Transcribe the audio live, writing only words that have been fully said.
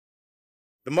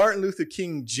The Martin Luther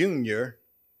King Jr.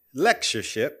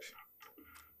 lectureship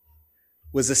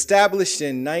was established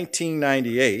in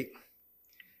 1998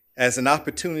 as an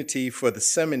opportunity for the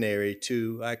seminary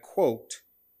to, I quote,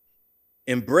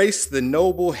 embrace the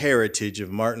noble heritage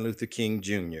of Martin Luther King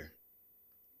Jr.,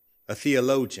 a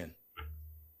theologian,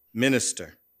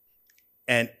 minister,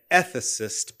 and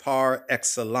ethicist par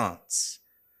excellence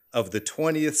of the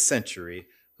 20th century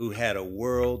who had a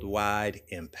worldwide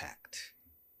impact.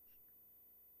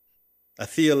 A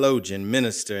theologian,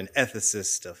 minister, and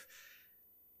ethicist of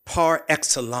par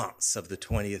excellence of the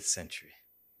 20th century.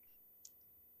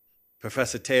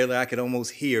 Professor Taylor, I could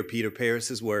almost hear Peter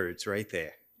Paris's words right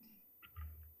there.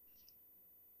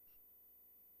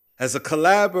 As a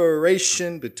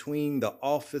collaboration between the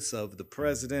Office of the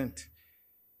President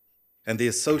and the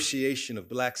Association of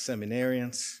Black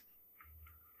Seminarians,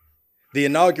 the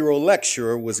inaugural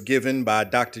lecture was given by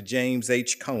Dr. James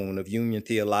H. Cone of Union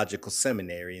Theological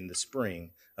Seminary in the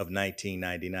spring of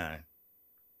 1999.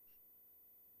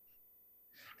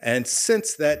 And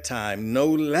since that time, no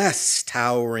less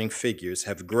towering figures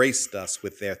have graced us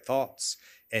with their thoughts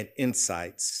and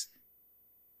insights.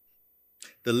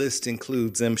 The list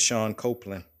includes M. Sean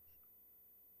Copeland,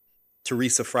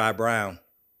 Teresa Fry Brown,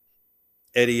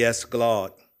 Eddie S.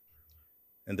 Glaude,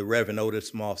 and the Reverend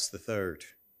Otis Moss III.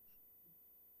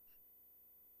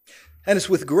 And it's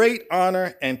with great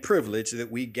honor and privilege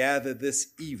that we gather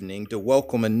this evening to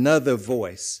welcome another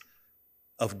voice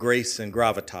of grace and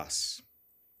gravitas.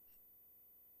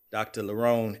 Dr.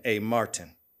 Lerone A.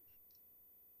 Martin,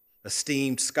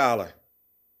 esteemed scholar,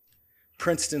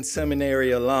 Princeton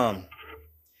Seminary alum,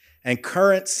 and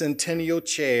current Centennial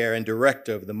Chair and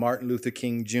Director of the Martin Luther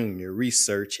King Jr.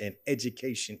 Research and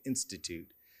Education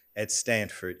Institute at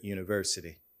Stanford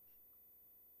University.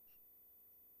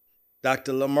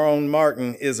 Dr. Lerone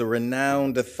Martin is a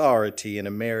renowned authority in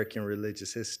American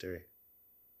religious history.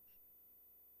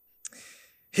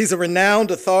 He's a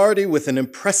renowned authority with an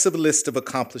impressive list of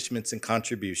accomplishments and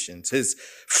contributions. His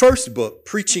first book,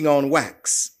 Preaching on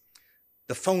Wax,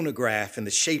 The Phonograph and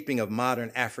the Shaping of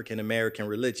Modern African American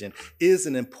Religion, is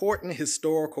an important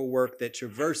historical work that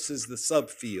traverses the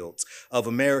subfields of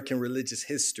American religious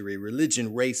history,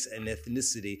 religion, race, and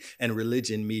ethnicity, and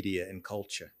religion, media, and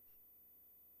culture.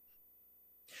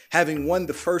 Having won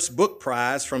the first book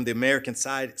prize from the American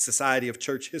Society of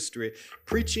Church History,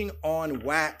 Preaching on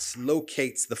Wax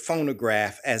locates the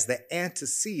phonograph as the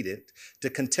antecedent to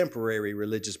contemporary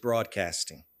religious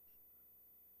broadcasting.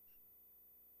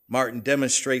 Martin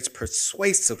demonstrates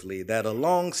persuasively that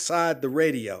alongside the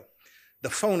radio, the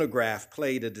phonograph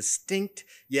played a distinct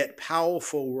yet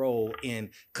powerful role in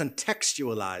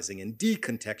contextualizing and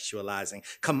decontextualizing,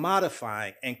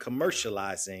 commodifying and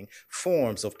commercializing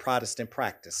forms of Protestant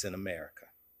practice in America.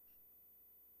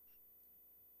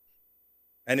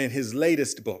 And in his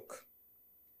latest book,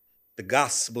 The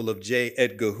Gospel of J.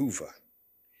 Edgar Hoover,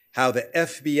 How the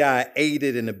FBI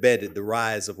Aided and Abetted the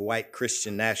Rise of White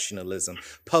Christian Nationalism,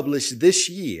 published this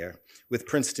year with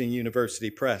Princeton University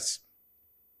Press,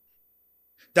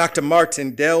 Dr.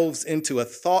 Martin delves into a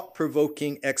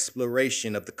thought-provoking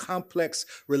exploration of the complex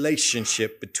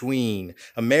relationship between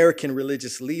American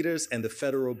religious leaders and the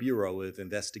Federal Bureau of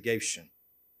Investigation.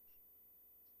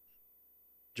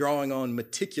 Drawing on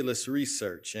meticulous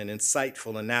research and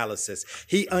insightful analysis,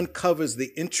 he uncovers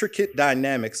the intricate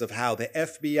dynamics of how the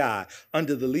FBI,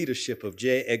 under the leadership of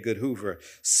J. Edgar Hoover,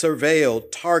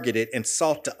 surveilled, targeted, and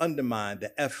sought to undermine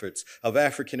the efforts of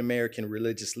African American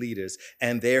religious leaders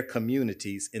and their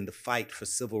communities in the fight for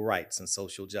civil rights and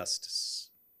social justice.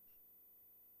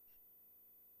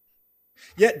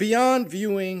 Yet beyond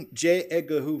viewing J.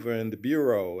 Edgar Hoover and the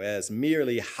Bureau as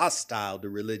merely hostile to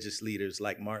religious leaders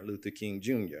like Martin Luther King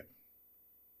Jr.,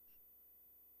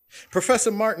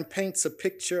 Professor Martin paints a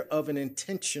picture of an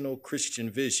intentional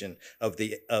Christian vision of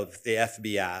the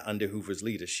FBI under Hoover's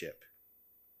leadership.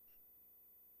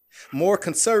 More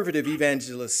conservative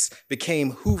evangelists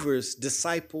became Hoover's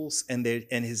disciples and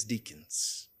his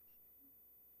deacons.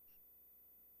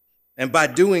 And by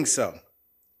doing so,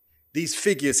 these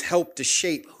figures helped to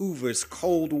shape Hoover's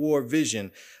Cold War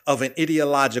vision of an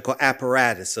ideological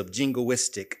apparatus of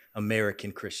jingoistic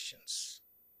American Christians.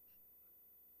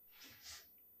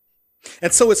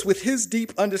 And so it's with his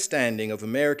deep understanding of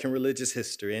American religious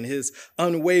history and his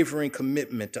unwavering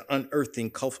commitment to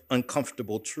unearthing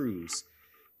uncomfortable truths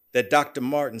that Dr.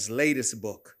 Martin's latest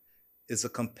book is a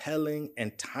compelling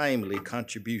and timely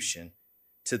contribution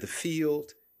to the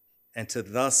field and to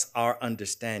thus our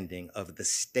understanding of the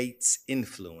state's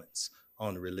influence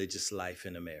on religious life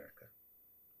in America.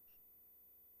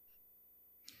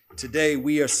 Today,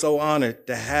 we are so honored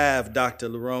to have Dr.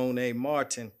 Lerone A.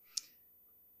 Martin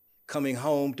coming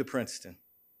home to Princeton,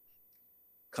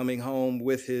 coming home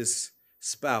with his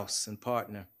spouse and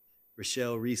partner,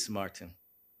 Rochelle Reese Martin.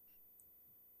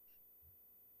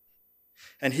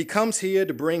 And he comes here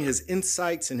to bring his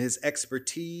insights and his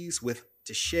expertise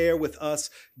to share with us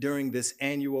during this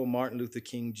annual Martin Luther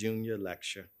King Jr.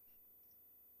 lecture.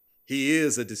 He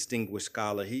is a distinguished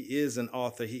scholar. He is an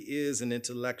author. He is an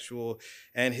intellectual,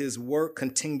 and his work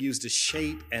continues to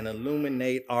shape and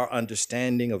illuminate our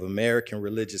understanding of American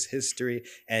religious history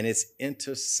and its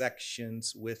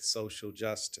intersections with social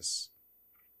justice.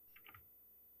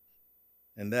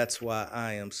 And that's why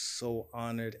I am so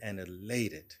honored and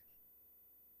elated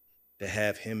to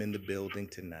have him in the building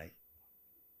tonight.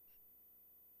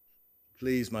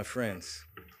 Please, my friends,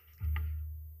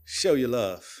 show your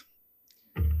love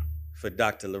for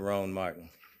Dr. Lerone Martin.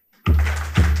 I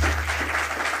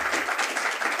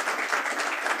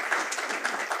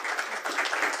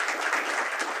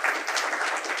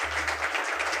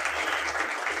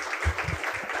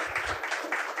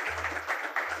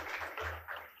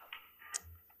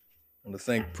want to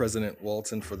thank President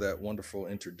Walton for that wonderful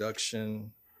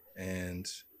introduction, and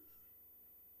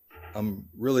I'm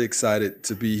really excited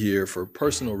to be here for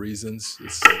personal reasons.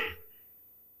 It's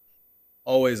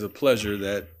always a pleasure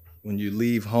that when you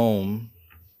leave home,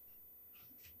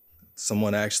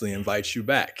 someone actually invites you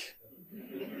back.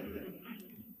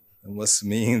 It must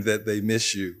mean that they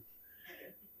miss you.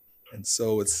 And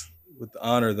so it's with the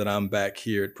honor that I'm back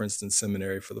here at Princeton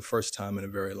Seminary for the first time in a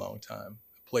very long time,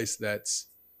 a place that's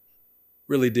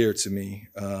really dear to me,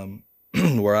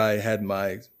 where I had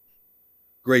my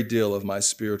great deal of my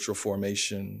spiritual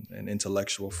formation and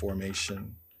intellectual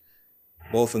formation,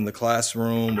 both in the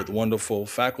classroom with wonderful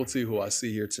faculty who I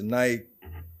see here tonight,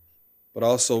 but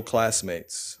also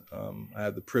classmates. I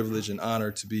have the privilege and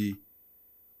honor to be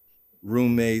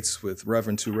roommates with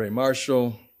Reverend Touré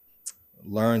Marshall.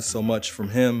 Learned so much from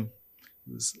him.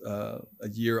 He was a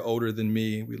year older than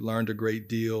me. We learned a great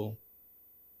deal,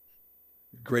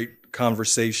 great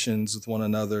conversations with one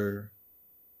another,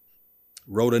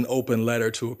 wrote an open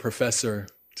letter to a professor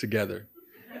together.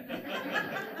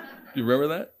 You remember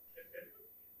that?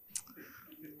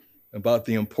 About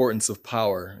the importance of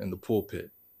power in the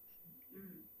pulpit.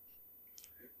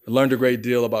 I learned a great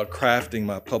deal about crafting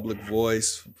my public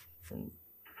voice from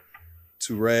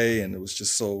Touré, and it was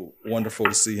just so wonderful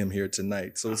to see him here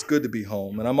tonight. So it's good to be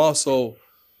home. And I'm also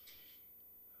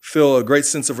feel a great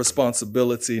sense of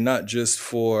responsibility, not just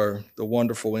for the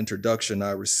wonderful introduction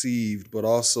I received, but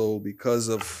also because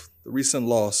of the recent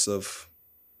loss of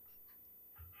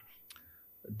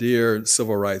a dear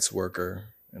civil rights worker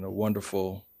and a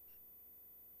wonderful,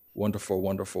 wonderful,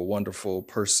 wonderful, wonderful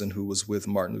person who was with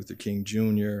Martin Luther King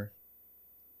Jr.,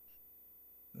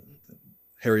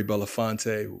 Harry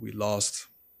Belafonte, who we lost.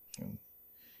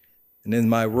 And in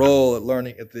my role at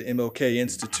learning at the MLK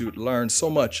Institute, learned so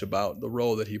much about the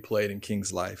role that he played in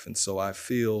King's life. And so I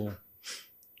feel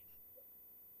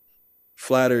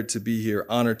flattered to be here,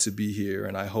 honored to be here.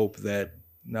 And I hope that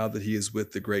now that he is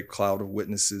with the great cloud of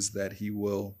witnesses, that he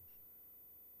will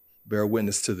bear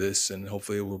witness to this, and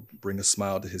hopefully it will bring a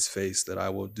smile to his face, that I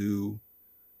will do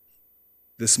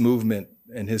this movement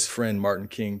and his friend Martin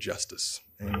King justice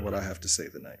in what I have to say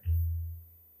tonight.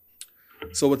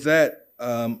 So with that,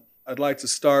 I'd like to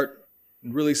start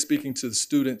really speaking to the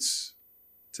students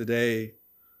today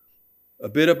a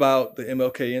bit about the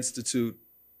MLK Institute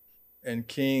and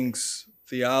King's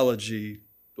theology,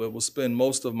 but will spend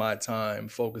most of my time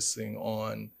focusing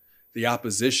on the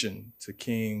opposition to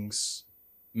King's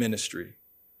ministry.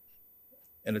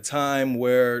 In a time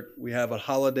where we have a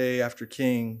holiday after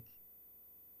King,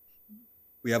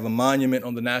 we have a monument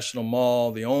on the National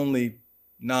Mall, the only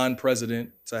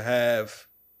non-president to have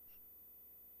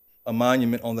a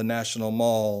monument on the National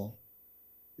Mall.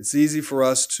 It's easy for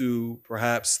us to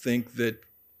perhaps think that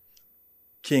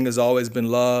King has always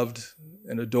been loved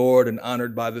and adored and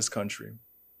honored by this country.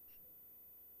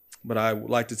 But I would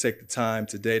like to take the time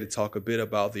today to talk a bit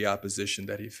about the opposition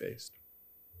that he faced.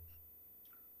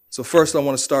 So first, I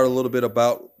want to start a little bit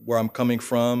about where I'm coming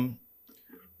from.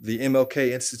 The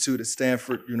MLK Institute at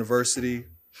Stanford University,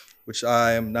 which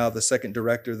I am now the second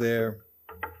director there,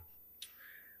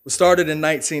 was started in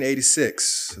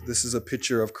 1986. This is a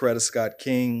picture of Coretta Scott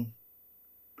King,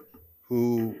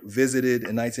 who visited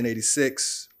in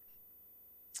 1986.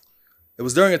 It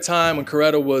was during a time when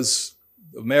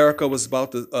America was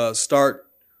about to start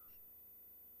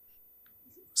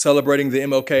celebrating the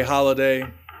MLK holiday,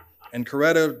 and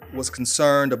Coretta was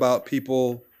concerned about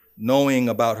people knowing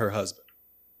about her husband.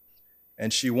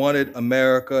 And she wanted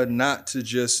America not to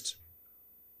just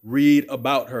read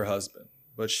about her husband,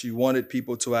 but she wanted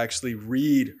people to actually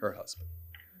read her husband.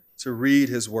 to read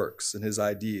his works and his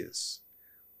ideas.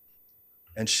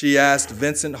 And she asked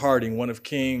Vincent Harding, one of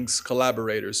King's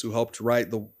collaborators who helped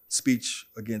write the speech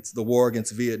against the war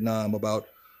against Vietnam, about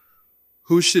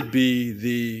who should be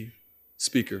the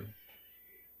speaker,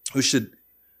 who should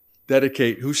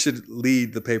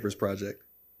lead the Papers Project.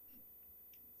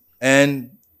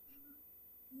 And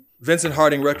Vincent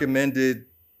Harding recommended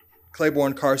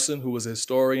Claiborne Carson, who was a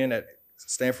historian at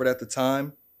Stanford at the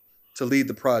time, to lead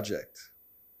the project.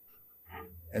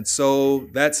 And so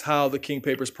that's how the King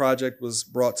Papers Project was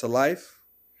brought to life.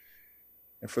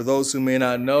 And for those who may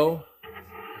not know,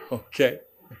 okay,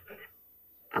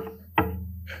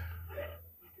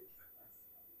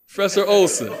 Professor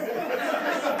Olson.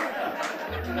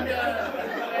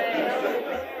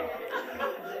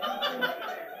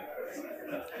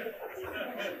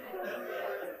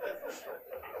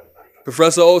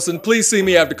 Professor Olson, please see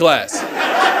me after class.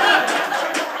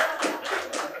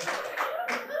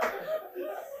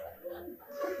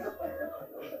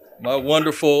 My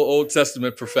wonderful Old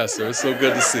Testament professor. It's so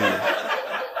good to see you.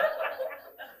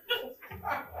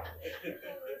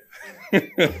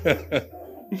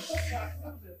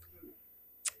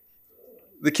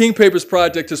 The King Papers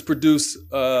Project has produced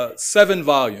 7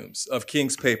 volumes of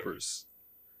King's papers,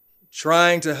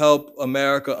 trying to help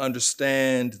America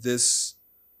understand this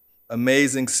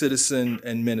amazing citizen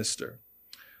and minister.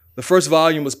 The first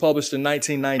volume was published in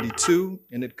 1992,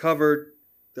 and it covered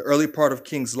the early part of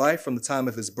King's life from the time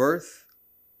of his birth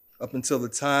up until the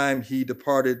time he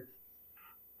departed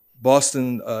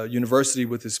Boston University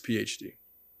with his PhD.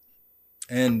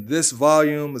 And this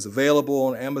volume is available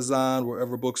on Amazon,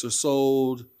 wherever books are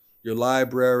sold, your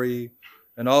library,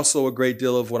 and also a great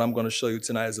deal of what I'm going to show you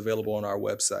tonight is available on our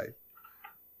website.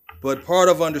 But part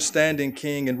of understanding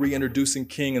King and reintroducing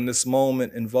King in this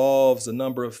moment involves a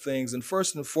number of things. And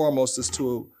first and foremost is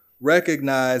to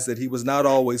recognize that he was not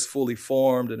always fully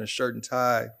formed in a shirt and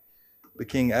tie. The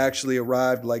King actually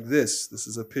arrived like this. This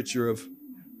is a picture of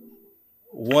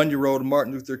 1-year-old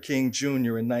Martin Luther King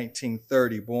Jr. in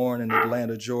 1930, born in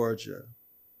Atlanta, Georgia.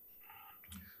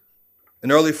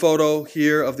 An early photo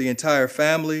here of the entire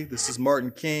family. This is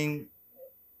Martin King.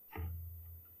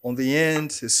 On the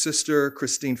end, his sister,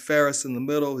 Christine Ferris, in the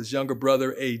middle, his younger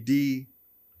brother, A.D.,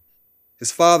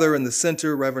 his father in the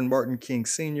center, Reverend Martin King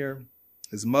Sr.,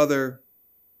 his mother,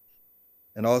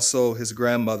 and also his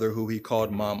grandmother, who he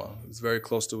called Mama. He was very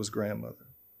close to his grandmother.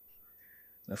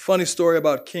 A funny story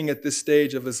about King at this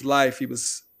stage of his life, he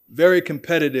was very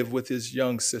competitive with his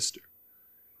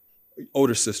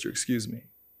older sister.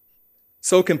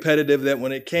 So competitive that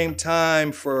when it came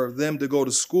time for them to go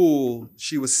to school,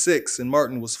 she was 6 and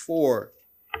Martin was 4.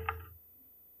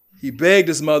 He begged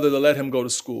his mother to let him go to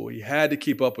school. He had to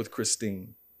keep up with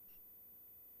Christine.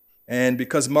 And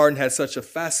because Martin had such a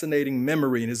fascinating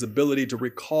memory and his ability to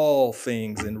recall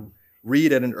things and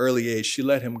read at an early age, she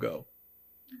let him go.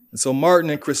 And so Martin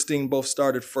and Christine both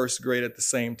started first grade at the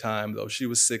same time, though she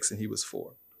was 6 and he was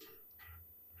 4.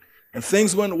 And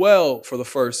things went well for the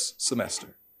first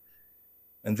semester.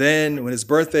 And then when his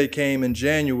birthday came in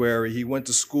January, he went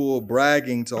to school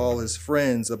bragging to all his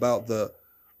friends about the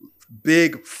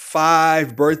big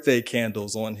 5 birthday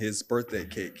candles on his birthday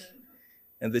cake.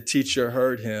 And the teacher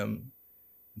heard him.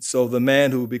 And so the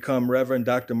man who would become Reverend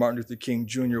Dr. Martin Luther King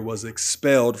Jr. was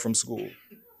expelled from school.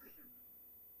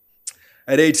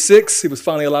 At age 6, he was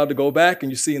finally allowed to go back,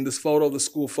 and you see in this photo, the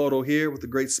school photo here, with a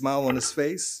great smile on his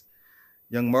face.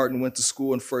 Young Martin went to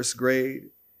school in first grade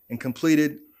and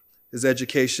completed his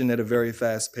education at a very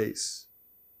fast pace.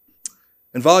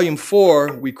 In Volume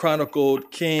 4, we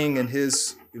chronicled King and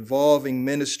his evolving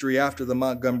ministry after the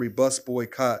Montgomery bus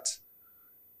boycott,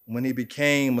 when he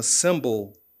became a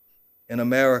symbol in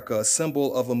America, a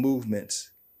symbol of a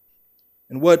movement.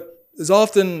 And what is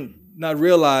often not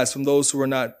realized from those who are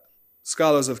not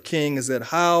scholars of King is that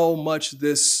how much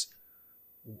this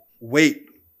weighed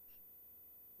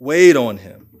on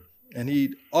him. And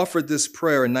he offered this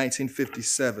prayer in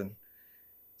 1957.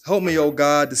 Help me, O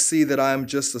God, to see that I am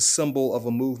just a symbol of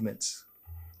a movement.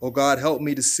 O God, help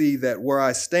me to see that where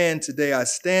I stand today, I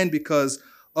stand because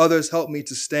others helped me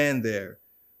to stand there,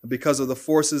 and because of the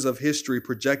forces of history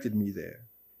projected me there.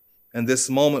 And this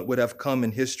moment would have come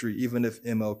in history even if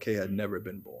MLK had never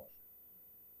been born.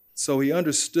 So he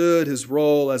understood his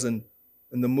role in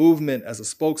the movement as a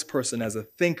spokesperson, as a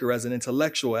thinker, as an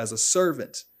intellectual, as a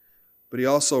servant. But he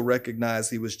also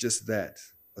recognized he was just that,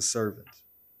 a servant.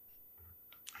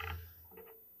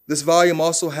 This volume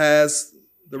also has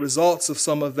the results of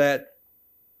some of that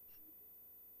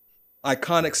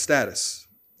iconic status,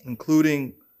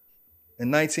 including in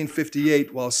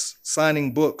 1958, while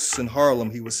signing books in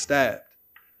Harlem, he was stabbed.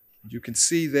 You can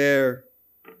see there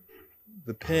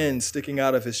the pen sticking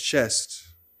out of his chest,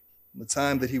 the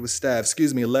time that he was stabbed,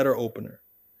 a letter opener.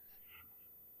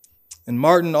 And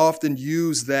Martin often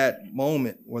used that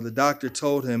moment where the doctor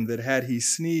told him that had he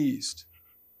sneezed,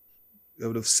 it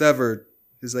would have severed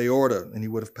his aorta and he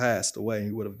would have passed away,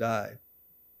 he would have died.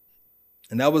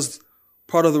 And that was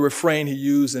part of the refrain he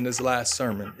used in his last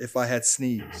sermon, if I had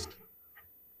sneezed.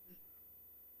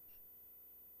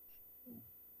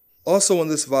 Also in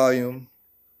this volume,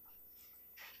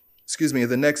 in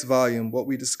the next volume, what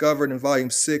we discovered in volume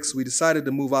 6, we decided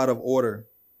to move out of order.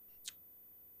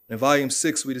 In volume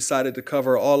 6, we decided to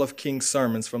cover all of King's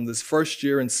sermons from this first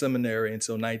year in seminary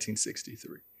until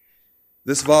 1963.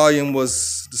 This volume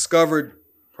was discovered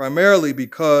primarily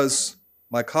because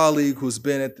my colleague who's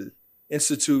been at the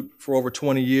Institute for over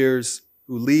 20 years,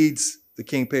 who leads the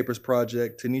King Papers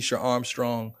Project, Tanisha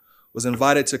Armstrong, was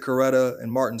invited to Coretta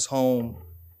and Martin's home,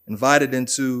 invited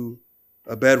into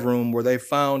a bedroom where they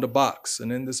found a box,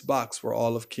 and in this box were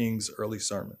all of King's early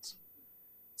sermons.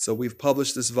 So we've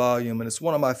published this volume, and it's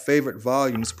one of my favorite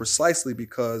volumes precisely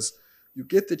because you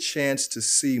get the chance to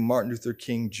see Martin Luther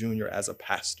King Jr. as a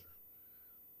pastor.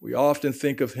 We often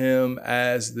think of him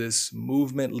as this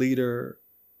movement leader.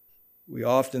 We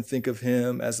often think of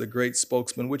him as a great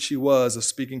spokesman, which he was, of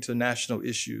speaking to national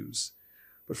issues.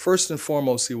 But first and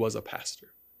foremost, he was a pastor.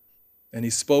 And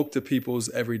he spoke to people's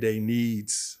everyday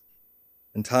needs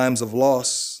in times of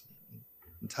loss,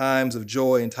 in times of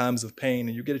joy, in times of pain.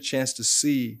 And you get a chance to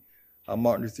see how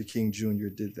Martin Luther King Jr.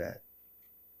 did that.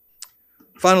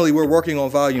 Finally, we're working on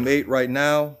volume 8 right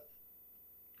now,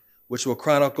 which will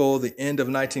chronicle the end of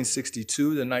 1962 to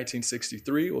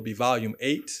 1963. It will be volume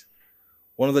 8.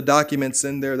 One of the documents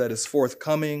in there that is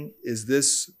forthcoming is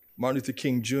this, Martin Luther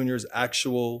King Jr.'s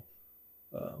actual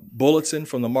bulletin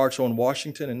from the March on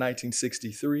Washington in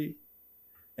 1963.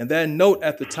 And that note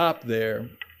at the top there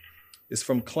is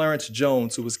from Clarence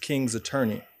Jones, who was King's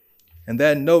attorney. And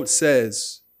that note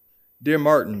says, "Dear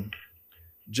Martin,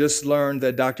 just learned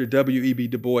that Dr. W.E.B.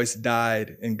 Du Bois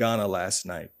died in Ghana last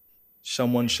night.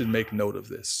 Someone should make note of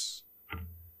this."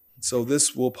 So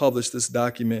this will publish this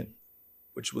document,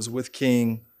 which was with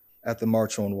King at the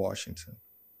March on Washington.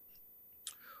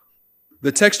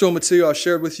 The textual material I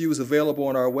shared with you is available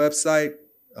on our website.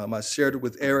 I shared it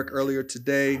with Eric earlier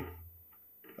today,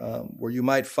 where you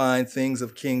might find things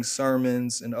of King's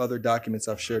sermons and other documents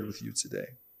I've shared with you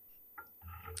today.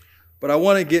 But I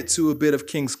want to get to a bit of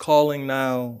King's calling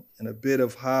now and a bit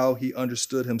of how he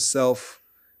understood himself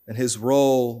and his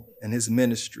role and his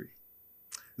ministry.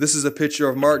 This is a picture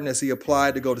of Martin as he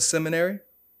applied to go to seminary,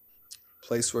 a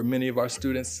place where many of our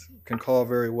students can call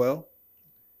very well.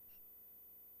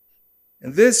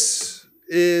 And this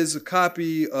is a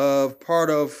copy of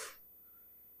part of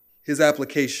his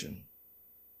application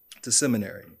to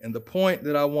seminary. And the point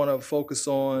that I want to focus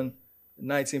on in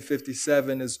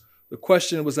 1957 is the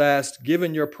question was asked, give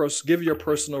your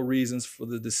personal reasons for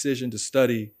the decision to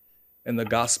study in the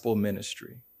gospel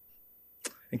ministry.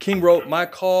 And King wrote, "My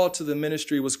call to the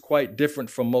ministry was quite different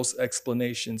from most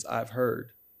explanations I've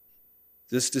heard.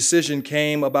 This decision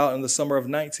came about in the summer of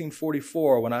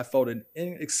 1944 when I felt an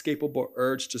inescapable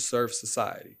urge to serve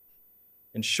society.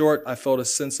 In short, I felt a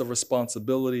sense of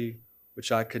responsibility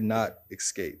which I could not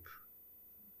escape."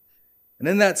 And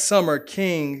in that summer,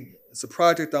 King, it's a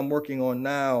project I'm working on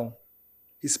now,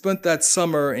 he spent that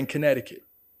summer in Connecticut,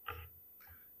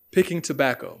 picking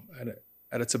tobacco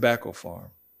at a tobacco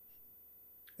farm.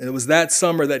 And it was that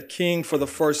summer that King, for the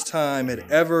first time,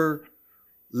 had ever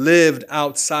lived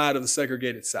outside of the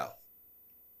segregated South.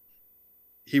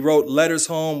 He wrote letters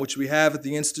home, which we have at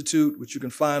the Institute, which you can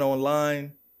find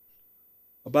online,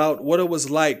 about what it was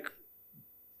like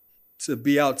to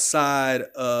be outside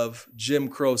of Jim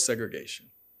Crow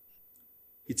segregation.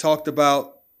 He talked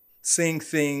about seeing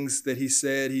things that he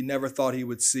said he never thought he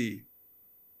would see,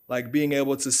 like being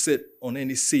able to sit on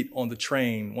any seat on the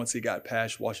train once he got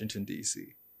past Washington,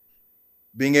 D.C.,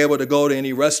 being able to go to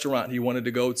any restaurant he wanted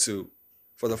to go to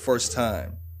for the first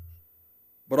time.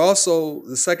 But also,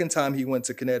 the second time he went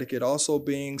to Connecticut, also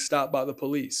being stopped by the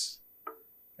police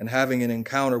and having an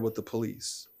encounter with the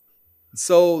police. And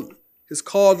so his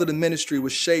call to the ministry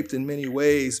was shaped in many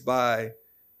ways by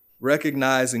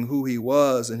recognizing who he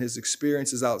was and his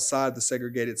experiences outside the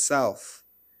segregated South,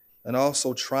 and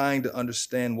also trying to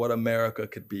understand what America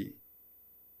could be.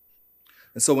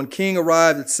 And so when King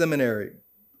arrived at seminary,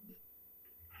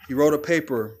 he wrote a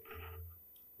paper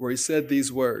where he said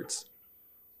these words: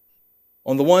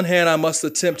 "On the one hand, I must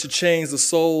attempt to change the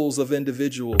souls of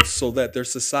individuals so that their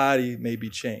society may be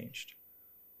changed.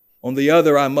 On the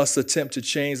other, I must attempt to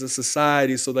change the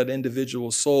society so that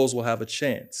individual souls will have a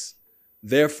chance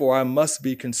Therefore, I must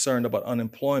be concerned about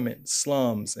unemployment,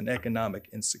 slums, and economic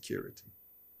insecurity.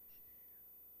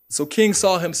 So King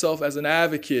saw himself as an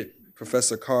advocate,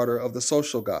 Professor Carter, of the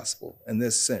social gospel in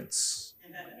this sense.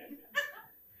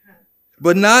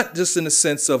 But not just in the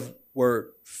sense of we're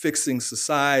fixing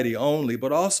society only,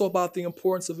 but also about the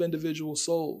importance of individual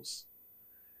souls.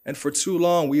 And for too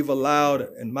long, we've allowed,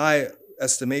 in my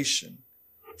estimation,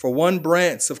 for one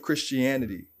branch of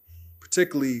Christianity,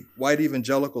 particularly white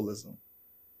evangelicalism,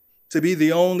 to be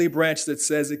the only branch that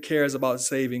says it cares about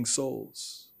saving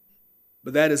souls.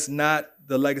 But that is not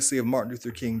the legacy of Martin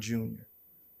Luther King Jr.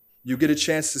 You get a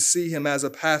chance to see him as a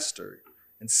pastor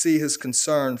and see his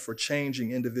concern for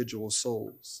changing individual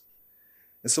souls.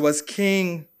 And so as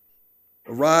King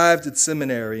arrived at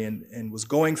seminary and was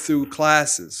going through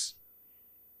classes,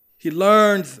 he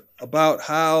learned about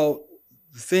how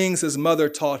the things his mother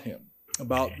taught him,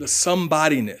 about the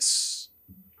somebodyness.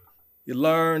 He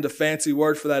learned a fancy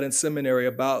word for that in seminary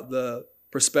about the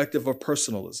perspective of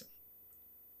personalism.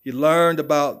 He learned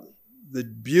about the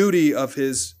beauty of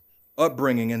his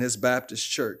upbringing in his Baptist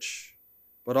church,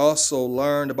 but also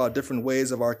learned about different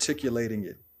ways of articulating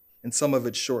it and some of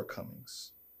its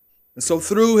shortcomings. And so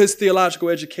through his theological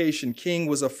education, King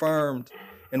was affirmed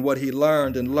in what he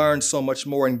learned and learned so much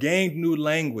more and gained new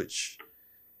language.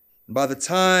 And by the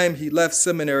time he left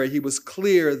seminary, he was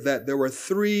clear that there were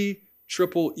three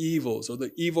triple evils, or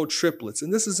the evil triplets.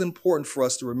 And this is important for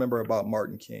us to remember about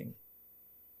Martin King.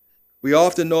 We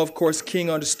often know, of course, King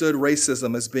understood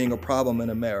racism as being a problem in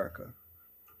America.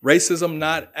 Racism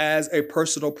not as a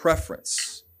personal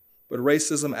preference, but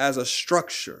racism as a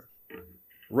structure.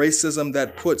 Racism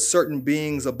that put certain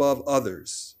beings above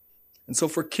others. And so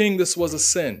for King, this was a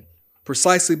sin,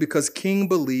 precisely because King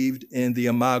believed in the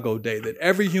Imago Dei, that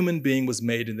every human being was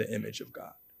made in the image of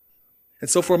God. And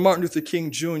so for Martin Luther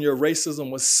King Jr., racism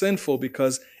was sinful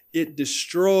because it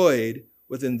destroyed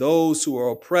within those who were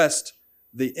oppressed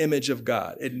the image of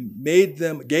God. It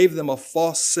gave them a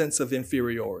false sense of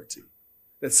inferiority,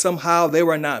 that somehow they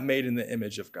were not made in the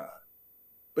image of God.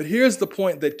 But here's the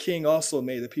point that King also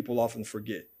made that people often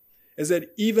forget, is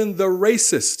that even the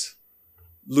racist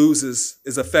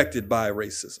is affected by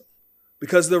racism,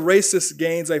 because the racist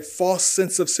gains a false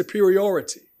sense of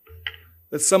superiority,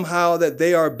 that somehow that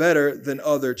they are better than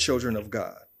other children of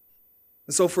God.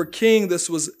 And so for King, this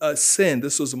was a sin.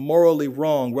 This was morally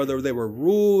wrong. Whether they were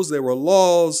rules, they were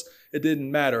laws, it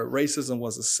didn't matter. Racism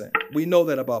was a sin. We know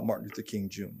that about Martin Luther King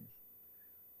Jr.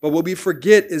 But what we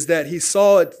forget is that he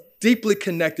saw it deeply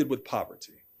connected with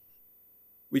poverty.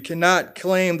 We cannot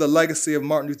claim the legacy of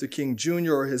Martin Luther King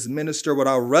Jr. or his minister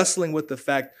without wrestling with the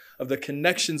fact of the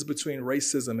connections between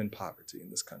racism and poverty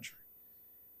in this country.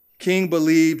 King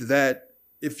believed that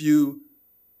if you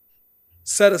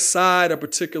set aside a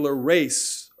particular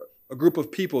race, a group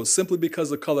of people, simply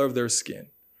because of the color of their skin,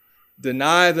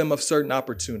 deny them of certain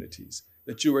opportunities,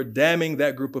 that you are damning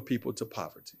that group of people to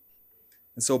poverty.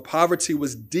 And so poverty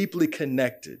was deeply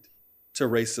connected to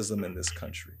racism in this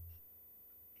country.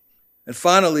 And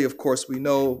finally, of course, we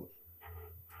know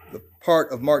the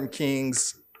part of Martin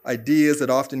King's ideas that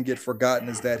often get forgotten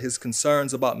is that his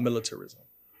concerns about militarism,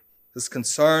 his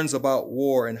concerns about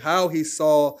war, and how he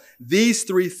saw these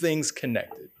three things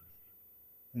connected.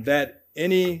 That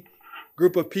any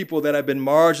group of people that have been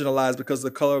marginalized because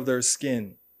of the color of their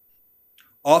skin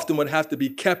often would have to be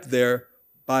kept there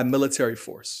by military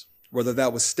force, whether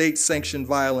that was state-sanctioned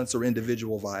violence or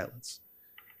individual violence.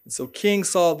 And so King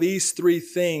saw these three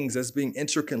things as being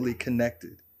intricately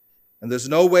connected. And there's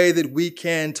no way that we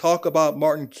can talk about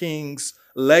Martin King's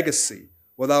legacy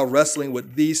without wrestling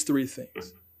with these three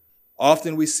things.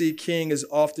 Often we see King is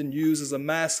often used as a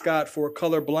mascot for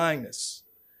color blindness.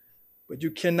 But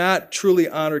you cannot truly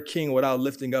honor King without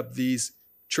lifting up these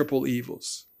triple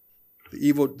evils.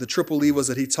 The triple evils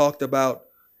that he talked about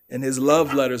in his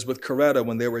love letters with Coretta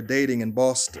when they were dating in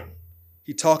Boston.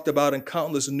 He talked about in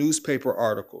countless newspaper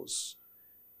articles.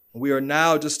 We are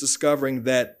now just discovering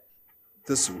that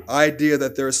this idea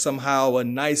that there is somehow a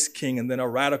nice king and then a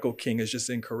radical king is just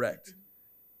incorrect.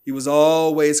 He was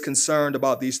always concerned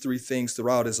about these three things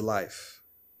throughout his life.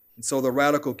 And so the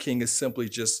radical king is simply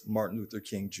just Martin Luther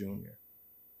King Jr.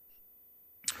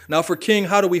 Now for King,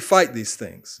 how do we fight these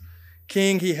things?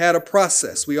 King, he had a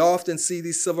process. We often see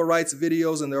these civil rights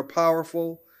videos and they're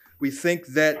powerful. We think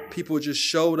that people just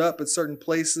showed up at certain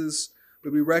places,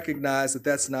 but we recognize that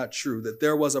that's not true, that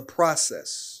there was a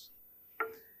process.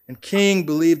 And King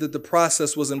believed that the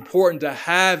process was important to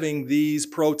having these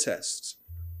protests,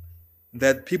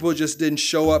 that people just didn't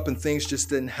show up and things just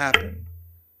didn't happen.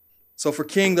 So for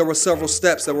King, there were several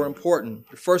steps that were important.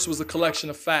 The first was a collection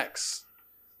of facts.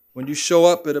 When you show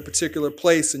up at a particular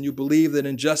place and you believe that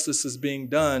injustice is being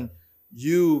done,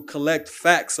 you collect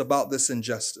facts about this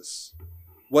injustice.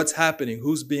 What's happening,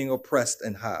 who's being oppressed,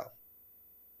 and how.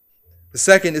 The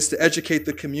second is to educate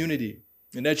the community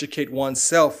and educate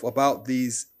oneself about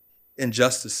these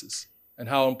injustices and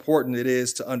how important it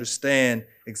is to understand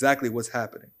exactly what's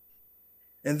happening.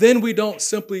 And then we don't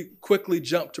simply quickly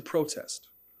jump to protest.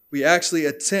 We actually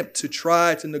attempt to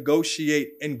try to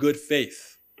negotiate in good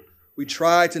faith. We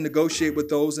try to negotiate with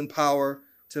those in power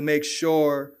to make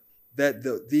sure that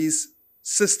these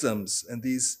systems and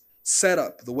these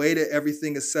setup, the way that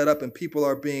everything is set up and people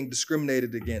are being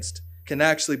discriminated against, can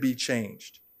actually be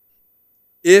changed.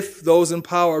 If those in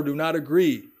power do not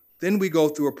agree, then we go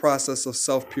through a process of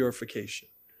self-purification.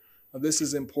 Now, this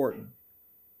is important.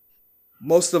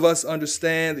 Most of us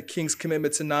understand that King's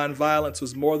commitment to nonviolence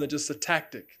was more than just a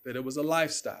tactic, that it was a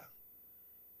lifestyle.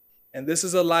 And this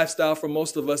is a lifestyle for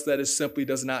most of us that it simply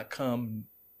does not come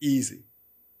easy.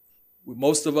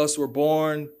 Most of us were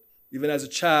born, even as a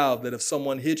child, that if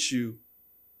someone hits you,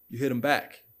 you hit them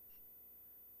back.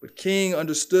 But King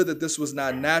understood that this was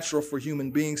not natural for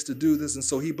human beings to do this, and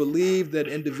so he believed that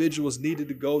individuals needed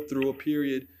to go through a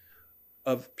period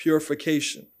of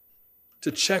purification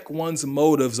to check one's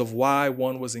motives of why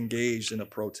one was engaged in a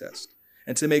protest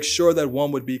and to make sure that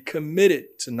one would be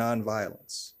committed to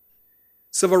nonviolence.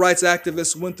 Civil rights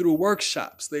activists went through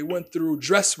workshops. They went through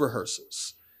dress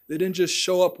rehearsals. They didn't just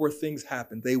show up where things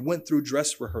happened. They went through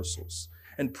dress rehearsals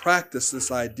and practiced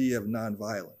this idea of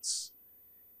nonviolence.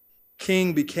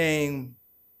 King became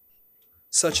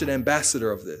such an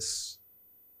ambassador of this.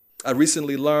 I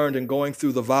recently learned in going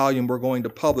through the volume we're going to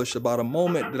publish about a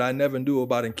moment that I never knew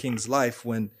about in King's life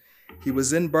when he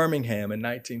was in Birmingham in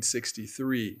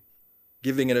 1963,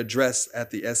 giving an address at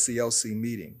the SCLC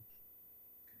meeting.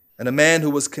 And a man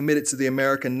who was committed to the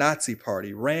American Nazi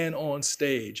Party ran on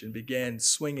stage and began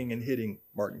swinging and hitting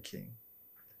Martin King.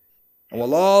 And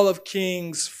while all of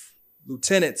King's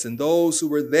lieutenants and those who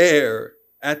were there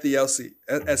at the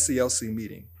SCLC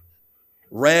meeting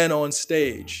ran on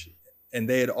stage, and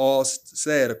they had all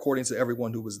said, according to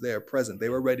everyone who was there present, they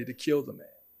were ready to kill the man.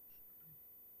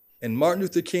 And Martin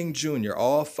Luther King Jr.,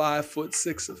 all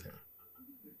 5'6" of him,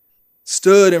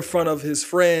 stood in front of his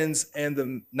friends and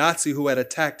the Nazi who had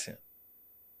attacked him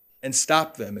and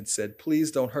stopped them and said, "Please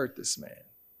don't hurt this man."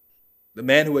 The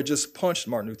man who had just punched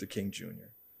Martin Luther King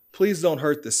Jr. "Please don't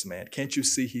hurt this man. Can't you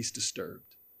see he's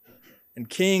disturbed?" And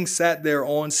King sat there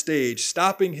on stage,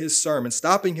 stopping his sermon,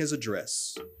 stopping his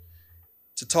address,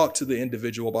 to talk to the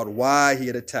individual about why he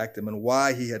had attacked him and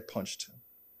why he had punched him.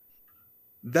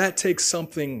 That takes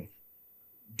something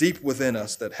deep within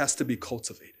us that has to be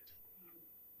cultivated.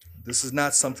 This is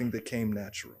not something that came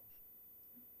natural.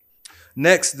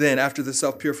 Next, then, after the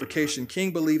self-purification,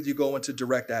 King believed you go into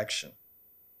direct action.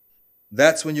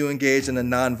 That's when you engage in a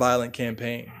nonviolent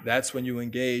campaign. That's when you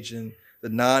engage in the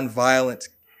nonviolent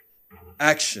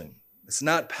action. It's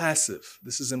not passive.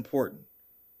 This is important.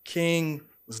 King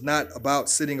was not about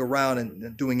sitting around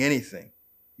and doing anything.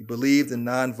 He believed in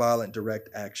nonviolent direct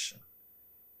action.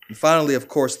 And finally, of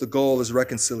course, the goal is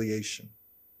reconciliation,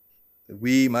 that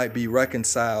we might be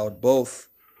reconciled both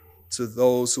to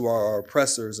those who are our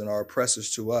oppressors and our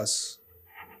oppressors to us,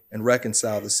 and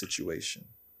reconcile the situation.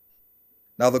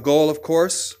 Now, the goal, of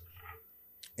course,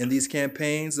 in these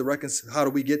campaigns, how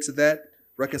do we get to that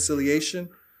reconciliation?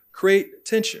 Create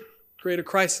tension, create a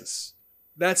crisis.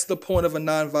 That's the point of a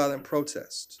nonviolent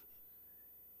protest.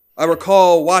 I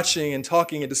recall watching and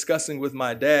talking and discussing with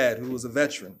my dad, who was a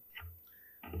veteran,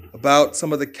 about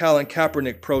some of the Colin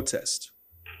Kaepernick protest,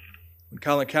 when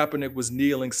Colin Kaepernick was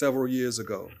kneeling several years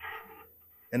ago.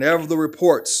 And all of the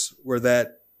reports were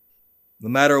that no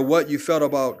matter what you felt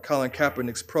about Colin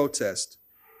Kaepernick's protest,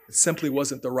 it simply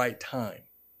wasn't the right time.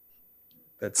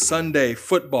 That Sunday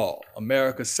football,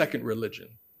 America's second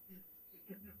religion,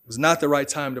 was not the right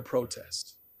time to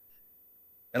protest.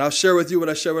 And I'll share with you what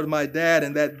I shared with my dad,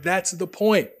 and that's the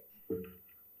point.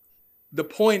 The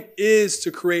point is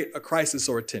to create a crisis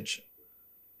or a tension.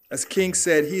 As King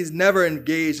said, he's never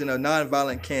engaged in a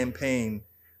nonviolent campaign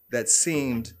that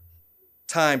seemed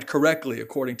timed correctly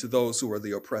according to those who were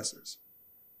the oppressors.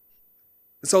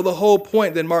 And so the whole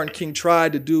point that Martin King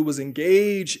tried to do was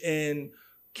engage in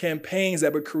campaigns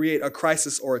that would create a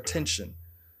crisis or a tension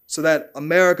so that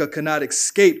America could not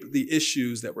escape the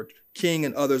issues that King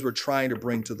and others were trying to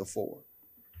bring to the fore.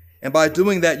 And by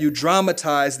doing that, you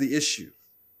dramatize the issue.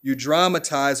 You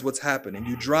dramatize what's happening.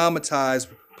 You dramatize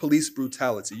police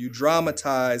brutality. You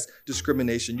dramatize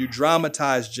discrimination. You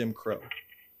dramatize Jim Crow.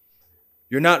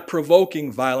 You're not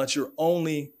provoking violence. You're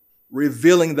only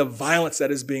revealing the violence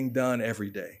that is being done every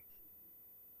day.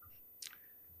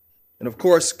 And of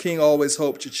course, King always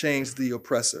hoped to change the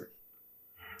oppressor.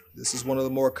 This is one of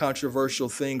the more controversial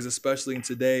things, especially in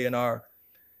today in our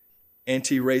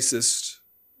anti-racist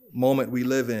moment we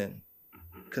live in.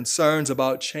 Concerns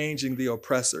about changing the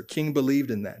oppressor. King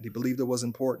believed in that. He believed it was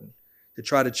important to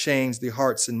try to change the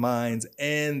hearts and minds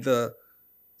and the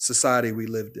society we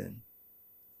lived in.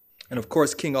 And of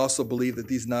course, King also believed that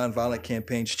these nonviolent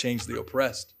campaigns changed the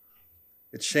oppressed.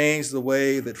 It changed the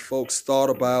way that folks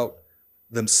thought about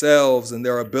themselves and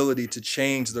their ability to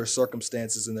change their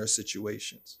circumstances and their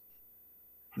situations.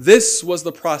 This was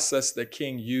the process that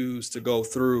King used to go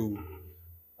through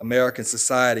American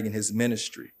society in his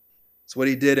ministry. It's what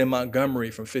he did in Montgomery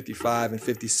from 55 and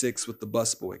 56 with the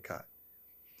bus boycott.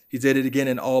 He did it again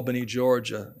in Albany,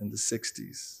 Georgia in the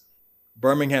 60s.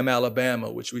 Birmingham, Alabama,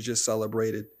 which we just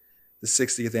celebrated the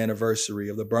 60th anniversary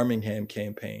of the Birmingham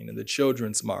campaign and the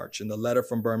Children's March and the letter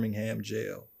from Birmingham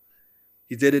jail.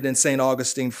 He did it in St.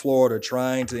 Augustine, Florida,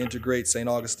 trying to integrate St.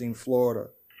 Augustine, Florida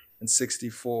in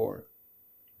 64.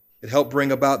 It helped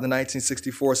bring about the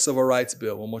 1964 Civil Rights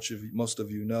Bill, well, most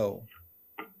of you know.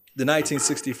 The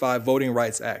 1965 Voting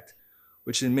Rights Act,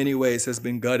 which in many ways has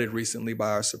been gutted recently by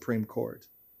our Supreme Court.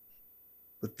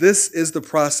 But this is the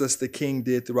process that King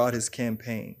did throughout his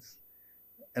campaigns.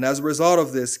 And as a result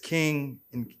of this, King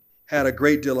had a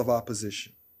great deal of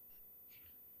opposition.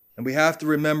 And we have to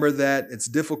remember that it's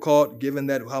difficult given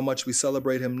that how much we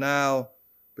celebrate him now,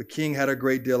 but King had a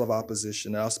great deal of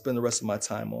opposition. And I'll spend the rest of my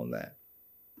time on that.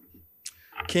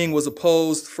 King was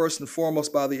opposed first and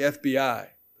foremost by the FBI,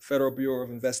 the Federal Bureau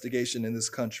of Investigation in this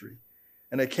country,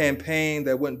 and a campaign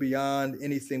that went beyond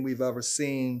anything we've ever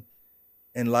seen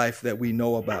in life that we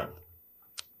know about,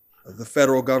 the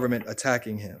federal government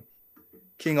attacking him.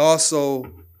 King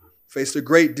also faced a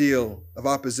great deal of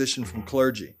opposition from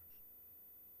clergy,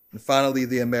 and finally,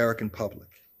 the American public.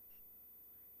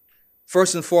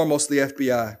 First and foremost, the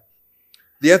FBI.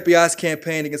 The FBI's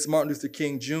campaign against Martin Luther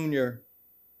King Jr.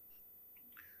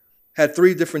 had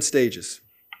three different stages.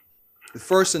 The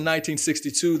first, in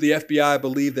 1962, the FBI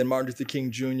believed that Martin Luther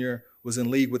King Jr. was in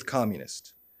league with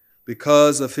communists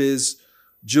because of his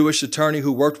Jewish attorney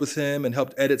who worked with him and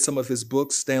helped edit some of his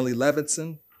books, Stanley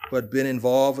Levinson, who had been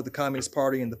involved with the Communist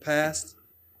Party in the past,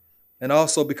 and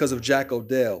also because of Jack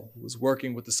Odell, who was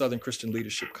working with the Southern Christian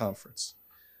Leadership Conference.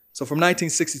 So from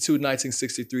 1962 to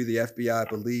 1963, the FBI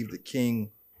believed that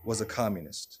King was a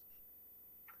communist.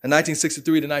 In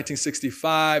 1963 to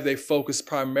 1965, they focused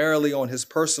primarily on his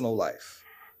personal life.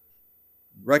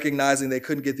 Recognizing they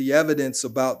couldn't get the evidence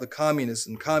about the communists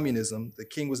and communism,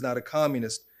 that King was not a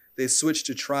communist, they switched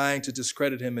to trying to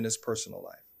discredit him in his personal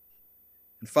life.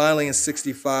 And finally, in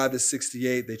 65 to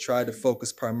 68, they tried to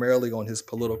focus primarily on his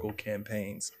political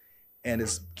campaigns and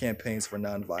his campaigns for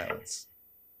nonviolence.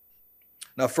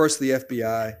 Now, first, the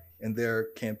FBI and their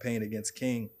campaign against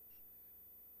King.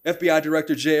 FBI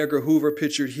Director J. Edgar Hoover,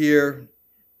 pictured here,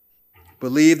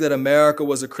 believed that America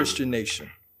was a Christian nation.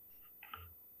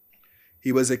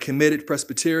 He was a committed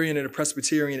Presbyterian and a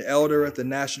Presbyterian elder at the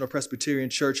National Presbyterian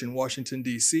Church in Washington,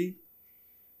 D.C.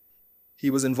 He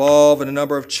was involved in a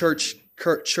number of church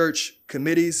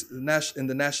committees in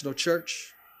the National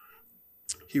Church.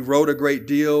 He wrote a great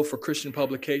deal for Christian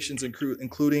publications,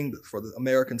 including for the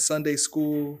American Sunday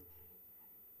School,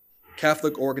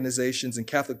 Catholic organizations, and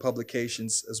Catholic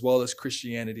publications, as well as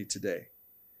Christianity Today.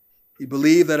 He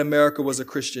believed that America was a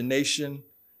Christian nation,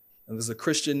 and was a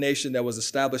Christian nation that was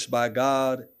established by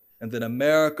God, and that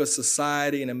America's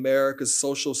society and America's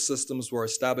social systems were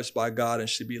established by God and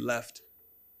should be left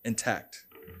intact.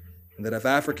 And that if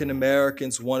African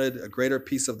Americans wanted a greater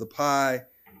piece of the pie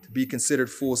to be considered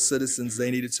full citizens, they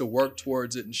needed to work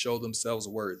towards it and show themselves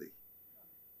worthy.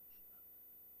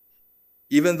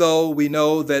 Even though we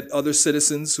know that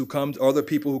other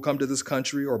people who come to this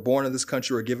country or born in this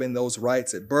country are given those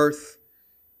rights at birth,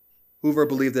 Hoover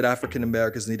believed that African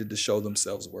Americans needed to show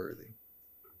themselves worthy.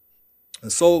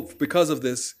 And so because of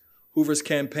this, Hoover's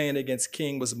campaign against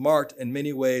King was marked in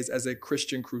many ways as a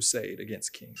Christian crusade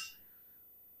against King.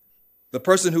 The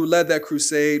person who led that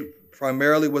crusade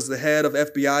primarily was the head of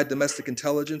FBI domestic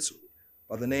intelligence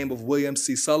by the name of William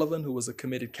C. Sullivan, who was a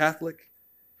committed Catholic.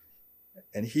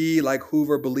 And he, like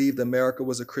Hoover, believed America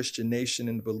was a Christian nation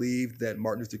and believed that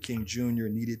Martin Luther King Jr.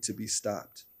 needed to be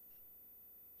stopped.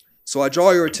 So I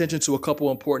draw your attention to a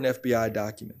couple important FBI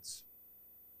documents.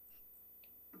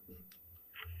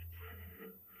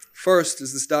 First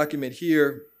is this document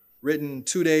here, written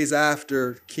 2 days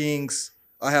after King's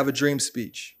I Have a Dream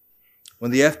speech,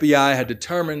 when the FBI had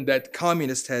determined that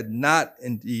communists had not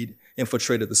indeed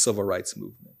infiltrated the civil rights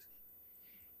movement.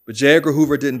 But J. Edgar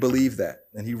Hoover didn't believe that.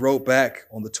 And he wrote back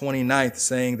on the 29th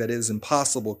saying that it is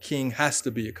impossible. King has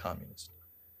to be a communist.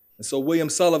 And so William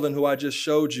Sullivan, who I just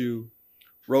showed you,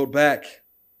 wrote back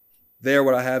there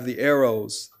where I have the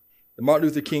arrows, that Martin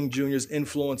Luther King Jr.'s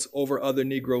influence over other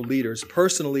Negro leaders.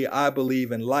 Personally, I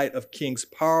believe in light of King's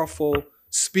powerful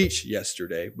speech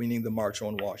yesterday, meaning the March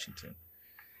on Washington,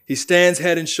 he stands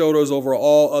head and shoulders over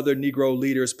all other Negro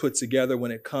leaders put together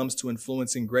when it comes to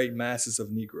influencing great masses of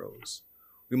Negroes.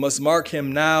 We must mark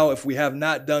him now, if we have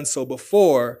not done so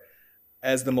before,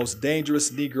 as the most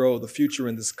dangerous Negro of the future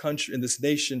in this country, in this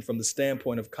nation, from the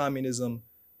standpoint of communism,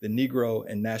 the Negro,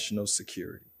 and national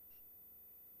security.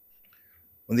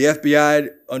 When the FBI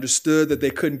understood that they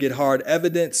couldn't get hard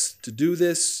evidence to do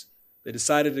this, they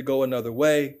decided to go another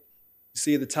way. You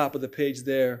see at the top of the page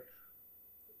there,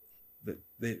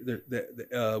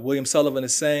 William Sullivan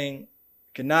is saying,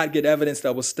 cannot get evidence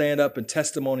that will stand up in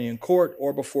testimony in court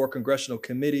or before congressional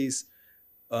committees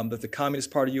that the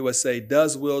Communist Party USA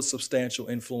does wield substantial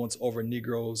influence over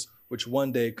Negroes, which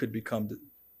one day could become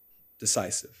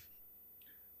decisive.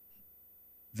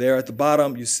 There at the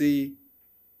bottom, you see,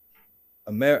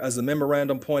 as the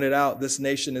memorandum pointed out, this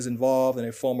nation is involved in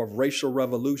a form of racial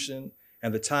revolution,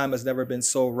 and the time has never been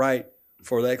so right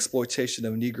for the exploitation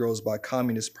of Negroes by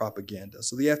communist propaganda.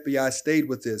 So the FBI stayed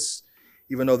with this,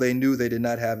 even though they knew they did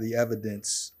not have the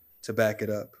evidence to back it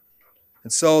up.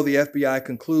 And so the FBI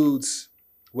concludes,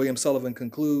 William Sullivan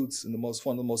concludes in one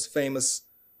of the most famous,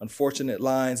 unfortunate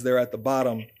lines there at the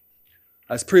bottom.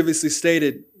 As previously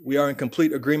stated, we are in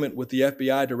complete agreement with the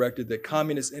FBI director that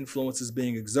communist influence is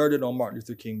being exerted on Martin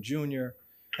Luther King Jr.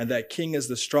 and that King is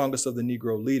the strongest of the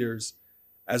Negro leaders.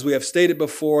 As we have stated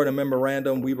before in a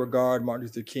memorandum, we regard Martin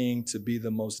Luther King to be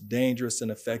the most dangerous and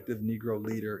effective Negro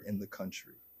leader in the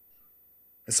country.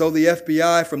 And so the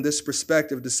FBI, from this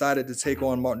perspective, decided to take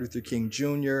on Martin Luther King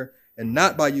Jr., and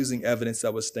not by using evidence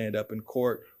that would stand up in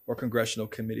court or congressional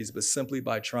committees, but simply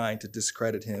by trying to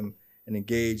discredit him and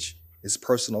engage his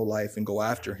personal life and go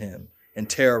after him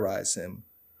and terrorize him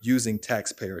using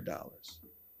taxpayer dollars.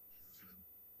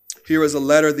 Here is a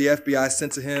letter the FBI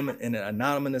sent to him in an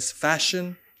anonymous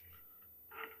fashion.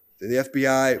 The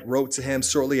FBI wrote to him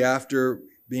shortly after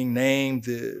being named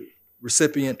the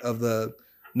recipient of the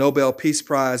Nobel Peace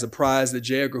Prize, a prize that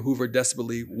J. Edgar Hoover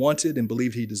desperately wanted and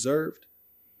believed he deserved.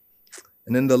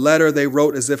 And in the letter they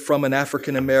wrote as if from an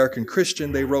African-American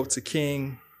Christian, they wrote to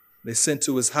King. They sent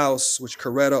to his house, which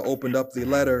Coretta opened up the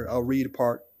letter. I'll read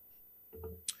part.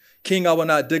 King, I will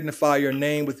not dignify your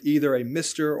name with either a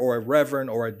Mr. or a Reverend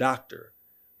or a doctor.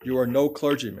 You are no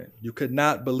clergyman. You could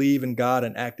not believe in God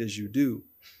and act as you do.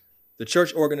 The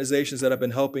church organizations that have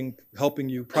been helping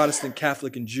you, Protestant,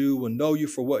 Catholic, and Jew, will know you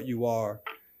for what you are,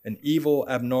 an evil,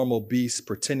 abnormal beast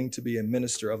pretending to be a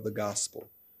minister of the gospel.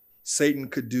 Satan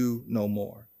could do no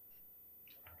more.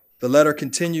 The letter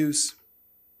continues,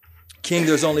 King,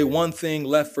 there's only one thing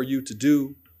left for you to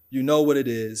do. You know what it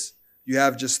is. You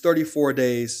have just 34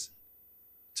 days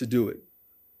to do it.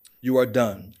 You are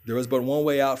done. There is but one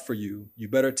way out for you. You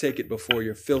better take it before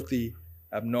your filthy,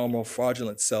 abnormal,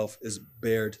 fraudulent self is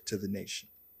bared to the nation.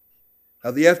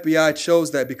 Now, the FBI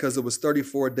chose that because it was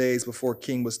 34 days before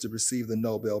King was to receive the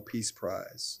Nobel Peace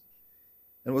Prize.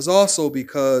 And it was also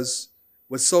because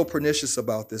what's so pernicious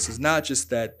about this is not just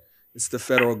that it's the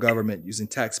federal government using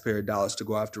taxpayer dollars to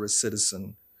go after a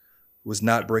citizen who was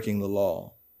not breaking the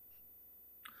law,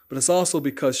 but it's also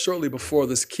because shortly before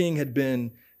this, King had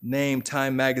been named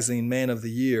Time Magazine Man of the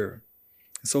Year.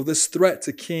 So this threat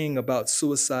to King about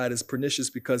suicide is pernicious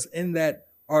because in that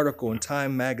article in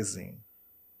Time Magazine,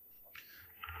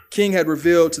 King had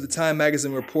revealed to the Time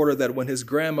Magazine reporter that when his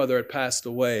grandmother had passed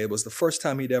away, it was the first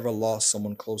time he'd ever lost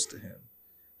someone close to him,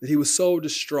 that he was so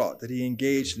distraught that he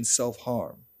engaged in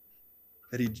self-harm,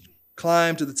 that he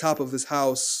climbed to the top of his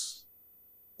house,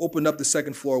 opened up the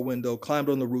second floor window, climbed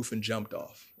on the roof, and jumped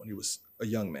off when he was a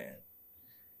young man.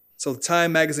 So the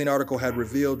Time Magazine article had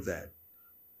revealed that.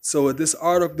 So this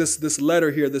article, this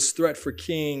letter here, this threat for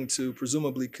King to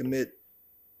presumably to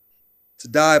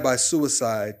die by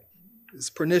suicide is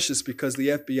pernicious because the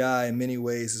FBI in many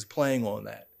ways is playing on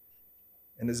that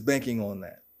and is banking on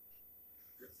that.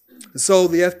 And so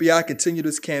the FBI continued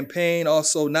its campaign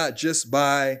also not just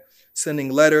by sending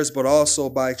letters, but also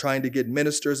by trying to get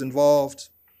ministers involved.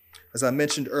 As I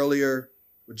mentioned earlier,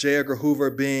 with J. Edgar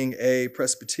Hoover being a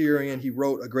Presbyterian, he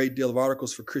wrote a great deal of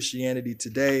articles for Christianity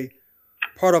Today.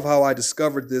 Part of how I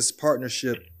discovered this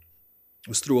partnership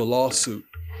was through a lawsuit.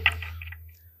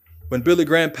 When Billy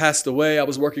Graham passed away, I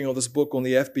was working on this book on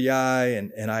the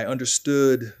FBI, and I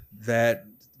understood that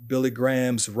Billy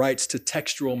Graham's rights to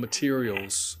textual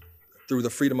materials through the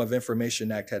Freedom of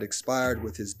Information Act had expired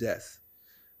with his death.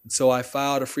 And so I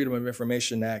filed a Freedom of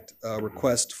Information Act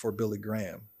request for Billy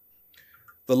Graham.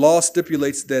 The law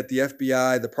stipulates that the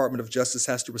FBI, Department of Justice,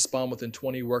 has to respond within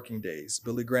 20 working days.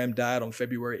 Billy Graham died on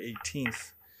February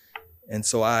 18th. And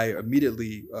so I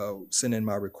immediately sent in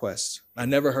my request. I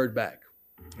never heard back.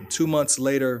 And 2 months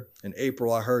later, in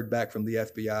April, I heard back from the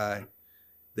FBI.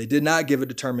 They did not give a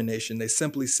determination. They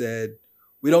simply said,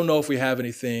 we don't know if we have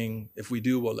anything. If we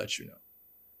do, we'll let you know.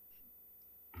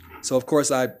 So, of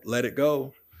course, I let it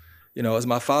go. You know, as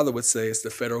my father would say, it's the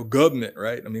federal government,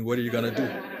 right? I mean, what are you going to do?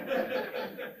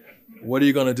 What are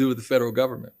you going to do with the federal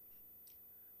government?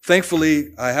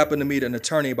 Thankfully, I happened to meet an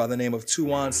attorney by the name of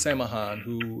Tuan Samahan,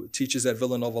 who teaches at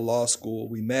Villanova Law School.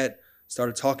 We met,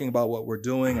 started talking about what we're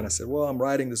doing, and I said, well, I'm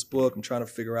writing this book. I'm trying to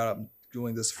figure out, I'm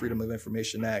doing this Freedom of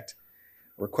Information Act.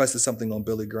 I requested something on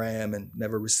Billy Graham and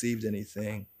never received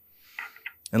anything.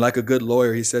 And like a good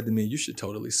lawyer, he said to me, you should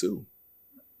totally sue.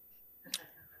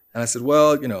 And I said,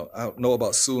 well, you know, I don't know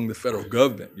about suing the federal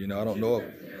government. You know, I don't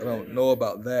know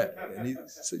about that. And he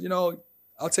said, you know,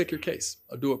 I'll take your case.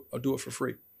 I'll do it for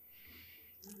free.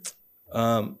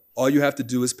 All you have to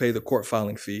do is pay the court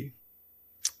filing fee.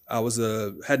 I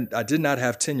did not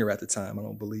have tenure at the time, I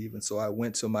don't believe. And so I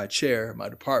went to my chair, my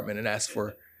department, and asked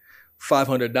for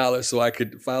 $500 so I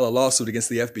could file a lawsuit against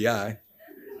the FBI.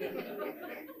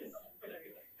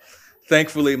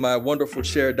 Thankfully, my wonderful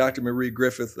chair, Dr. Marie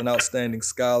Griffith, an outstanding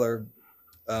scholar,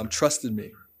 trusted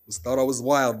me. Thought I was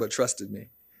wild, but trusted me.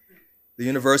 The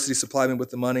university supplied me with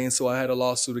the money, and so I had a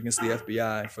lawsuit against the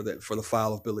FBI for the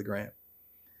file of Billy Graham.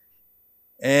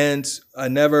 And I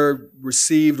never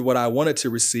received what I wanted to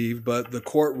receive, but the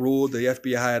court ruled the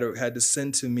FBI had to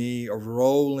send to me a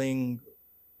rolling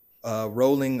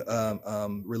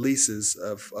releases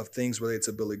of things related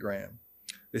to Billy Graham.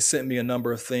 They sent me a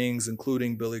number of things,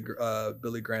 including Billy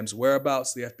Graham's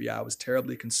whereabouts. The FBI was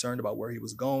terribly concerned about where he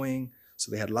was going,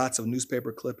 so they had lots of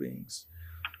newspaper clippings,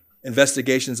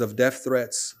 investigations of death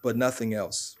threats, but nothing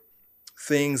else.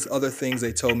 Other things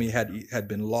they told me had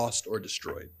been lost or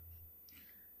destroyed.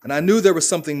 And I knew there was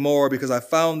something more because I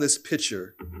found this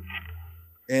picture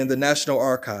in the National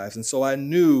Archives, and so I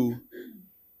knew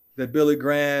that Billy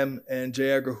Graham and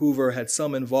J. Edgar Hoover had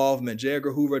some involvement. J.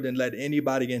 Edgar Hoover didn't let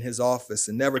anybody in his office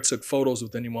and never took photos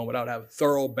with anyone without having a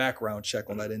thorough background check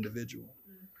on that individual.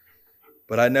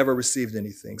 But I never received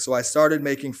anything. So I started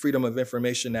making Freedom of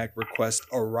Information Act requests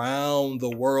around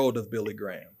the world of Billy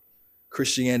Graham,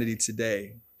 Christianity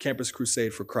Today, Campus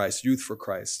Crusade for Christ, Youth for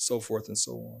Christ, so forth and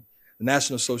so on, the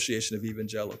National Association of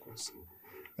Evangelicals.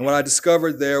 And what I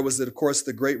discovered there was that, of course,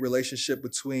 the great relationship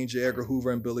between J. Edgar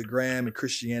Hoover and Billy Graham and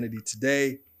Christianity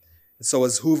Today. And so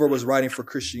as Hoover was writing for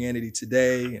Christianity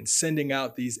Today and sending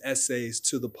out these essays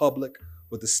to the public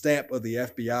with the stamp of the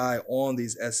FBI on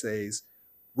these essays,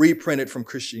 reprinted from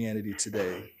Christianity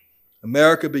Today,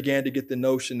 America began to get the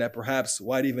notion that perhaps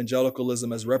white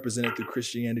evangelicalism as represented through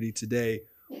Christianity Today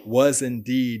was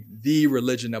indeed the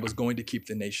religion that was going to keep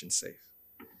the nation safe.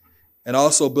 And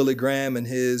also Billy Graham and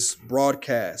his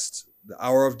broadcast, The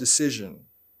Hour of Decision,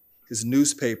 his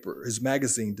newspaper, his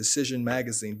magazine, Decision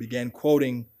Magazine, began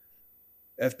quoting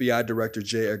FBI Director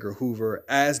J. Edgar Hoover,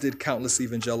 as did countless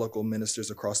evangelical ministers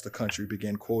across the country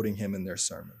began quoting him in their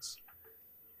sermons.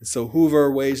 And so Hoover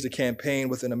waged a campaign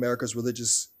within America's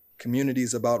religious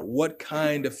communities about what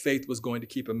kind of faith was going to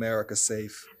keep America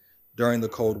safe during the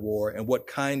Cold War and what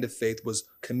kind of faith was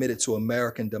committed to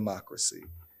American democracy.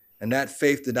 And that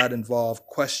faith did not involve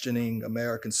questioning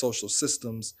American social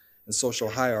systems and social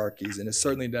hierarchies, and it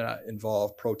certainly did not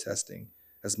involve protesting,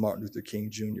 as Martin Luther King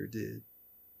Jr. did.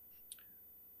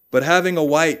 But having a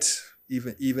white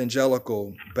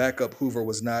evangelical back up Hoover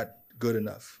was not good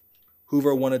enough.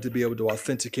 Hoover wanted to be able to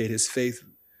authenticate his faith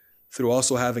through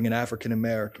also having an African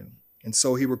American. And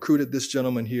so he recruited this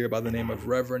gentleman here by the name of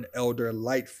Reverend Elder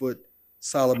Lightfoot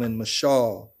Solomon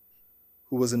Mashal,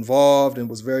 who was involved and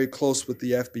was very close with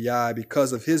the FBI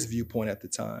because of his viewpoint at the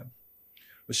time.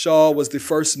 Mashal was the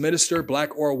first minister,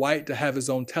 black or white, to have his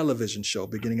own television show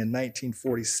beginning in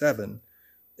 1947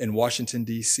 in Washington,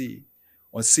 D.C.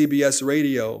 On CBS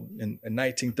radio in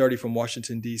 1930 from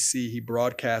Washington, D.C., he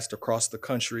broadcast across the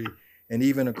country and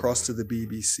even across to the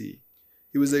BBC.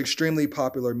 He was an extremely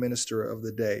popular minister of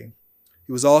the day.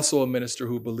 He was also a minister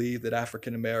who believed that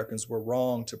African Americans were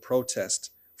wrong to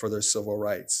protest for their civil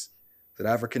rights, that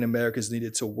African Americans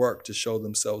needed to work to show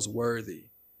themselves worthy.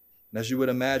 And as you would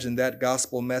imagine, that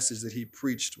gospel message that he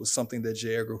preached was something that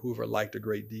J. Edgar Hoover liked a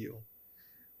great deal.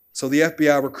 So the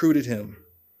FBI recruited him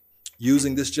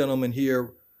using this gentleman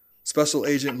here, Special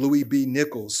Agent Louis B.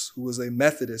 Nichols, who was a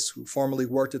Methodist who formerly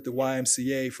worked at the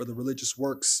YMCA for the religious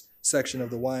works section of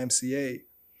the YMCA,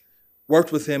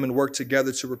 worked with him and worked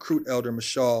together to recruit Elder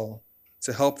Mashal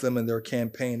to help them in their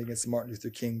campaign against Martin Luther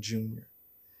King Jr.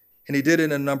 And he did it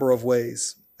in a number of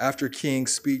ways. After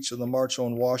King's speech on the March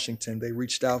on Washington, they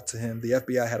reached out to him. The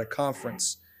FBI had a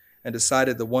conference and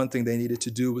decided the one thing they needed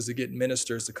to do was to get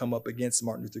ministers to come up against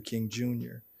Martin Luther King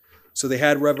Jr. So they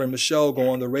had Reverend Mashal go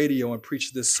on the radio and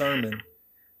preach this sermon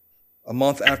a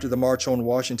month after the March on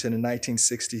Washington in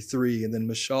 1963, and then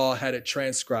Mashal had it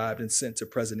transcribed and sent to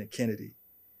President Kennedy.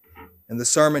 In the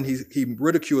sermon, he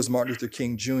ridicules Martin Luther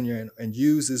King Jr. and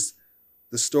uses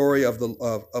the story of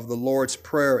the Lord's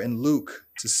Prayer in Luke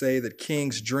to say that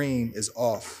King's dream is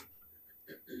off,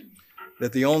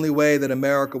 that the only way that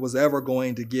America was ever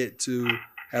going to get to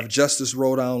have justice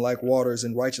roll down like waters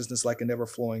and righteousness like a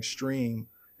never-flowing stream,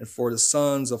 and for the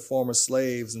sons of former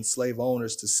slaves and slave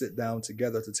owners to sit down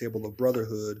together at the table of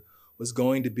brotherhood was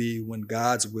going to be when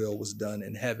God's will was done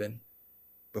in heaven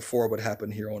before it would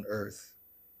happen here on earth.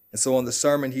 And so on the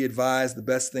sermon, he advised the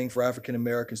best thing for African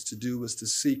Americans to do was to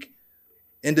seek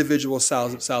individual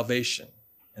salvation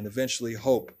and eventually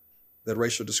hope that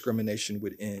racial discrimination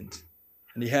would end.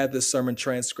 And he had this sermon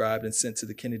transcribed and sent to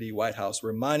the Kennedy White House,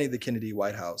 reminding the Kennedy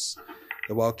White House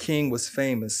that while King was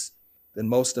famous, then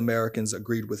most Americans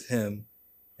agreed with him,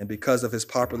 and because of his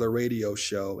popular radio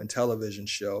show and television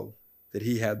show, that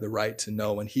he had the right to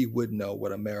know and he would know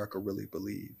what America really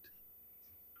believed.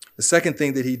 The second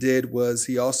thing that he did was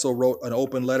he also wrote an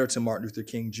open letter to Martin Luther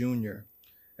King Jr.,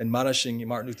 admonishing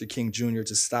Martin Luther King Jr.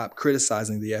 to stop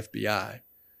criticizing the FBI.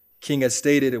 King had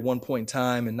stated at one point in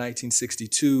time in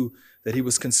 1962 that he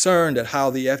was concerned at how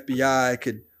the FBI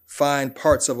could find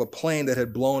parts of a plane that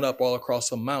had blown up all across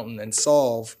a mountain and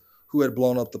solve who had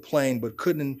blown up the plane, but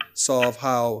couldn't solve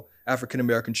how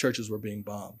African-American churches were being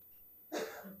bombed.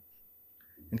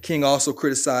 And King also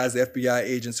criticized the FBI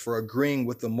agents for agreeing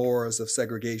with the mores of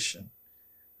segregation.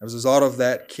 As a result of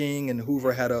that, King and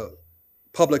Hoover had a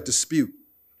public dispute.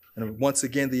 And once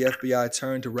again, the FBI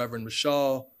turned to Reverend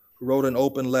Mashal, who wrote an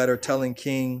open letter telling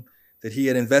King that he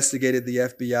had investigated the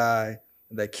FBI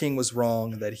and that King was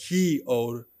wrong and that he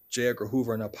owed J. Edgar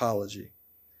Hoover an apology.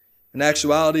 In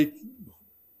actuality,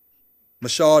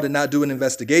 Mashal did not do an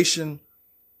investigation.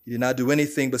 He did not do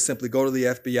anything but simply go to the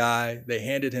FBI. They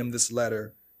handed him this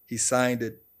letter. He signed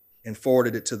it and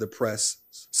forwarded it to the press,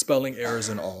 spelling errors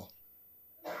and all.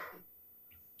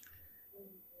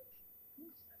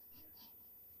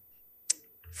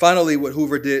 Finally, what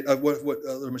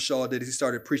Mashal did is he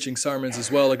started preaching sermons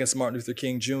as well against Martin Luther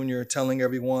King Jr., telling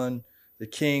everyone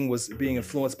that King was being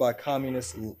influenced by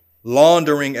communists,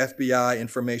 laundering FBI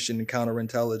information and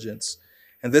counterintelligence.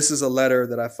 And this is a letter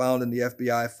that I found in the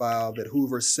FBI file that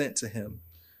Hoover sent to him,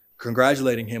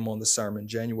 congratulating him on the sermon,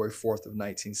 January 4th of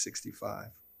 1965.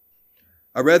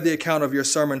 I read the account of your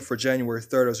sermon for January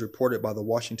 3rd as reported by the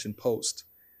Washington Post.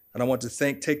 And I want to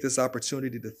take this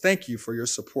opportunity to thank you for your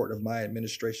support of my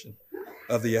administration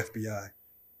of the FBI.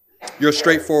 Your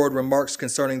straightforward remarks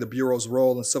concerning the Bureau's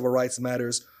role in civil rights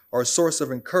matters are a source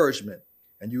of encouragement,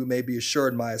 and you may be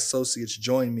assured my associates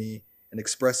join me in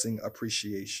expressing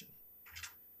appreciation.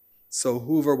 So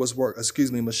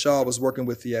Mashal was working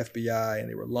with the FBI, and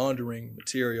they were laundering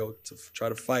material to try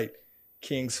to fight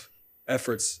King's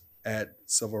efforts at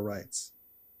civil rights.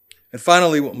 And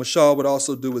finally, what Mashal would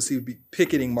also do was he would be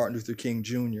picketing Martin Luther King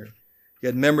Jr. He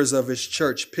had members of his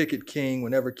church picket King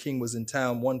whenever King was in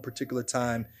town. One particular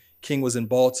time, King was in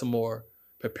Baltimore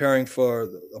preparing for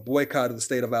a boycott of the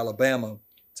state of Alabama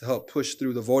to help push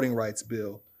through the voting rights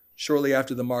bill shortly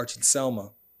after the march in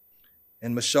Selma.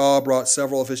 And Mashal brought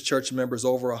several of his church members,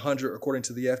 over 100, according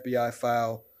to the FBI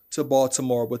file, to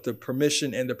Baltimore with the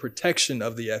permission and the protection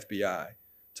of the FBI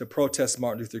to protest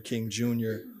Martin Luther King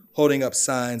Jr., holding up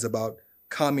signs about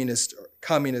communist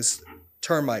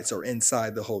termites are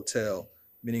inside the hotel,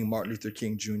 meaning Martin Luther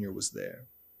King Jr. was there.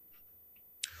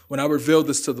 When I revealed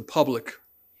this to the public,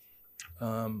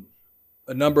 a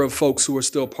number of folks who were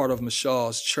still part of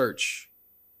Mashal's church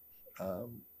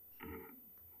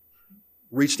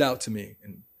reached out to me,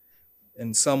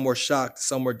 and some were shocked,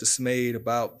 some were dismayed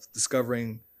about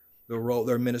discovering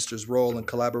their minister's role in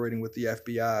collaborating with the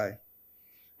FBI.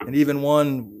 And even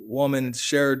one woman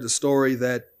shared the story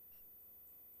that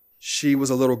she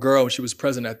was a little girl and she was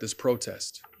present at this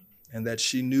protest, and that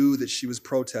she knew that she was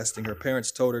protesting. Her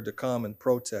parents told her to come and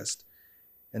protest.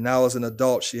 And now as an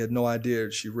adult, she had no idea.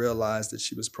 She realized that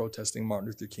she was protesting Martin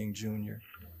Luther King Jr.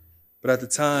 But at the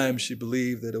time, she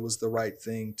believed that it was the right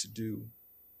thing to do.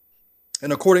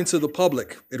 And according to the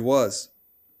public, it was.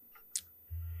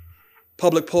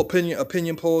 Public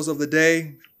opinion polls of the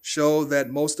day show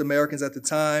that most Americans at the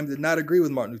time did not agree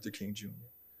with Martin Luther King Jr.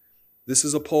 This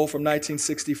is a poll from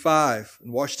 1965,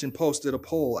 and Washington Post did a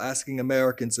poll asking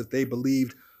Americans if they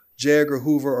believed J. Edgar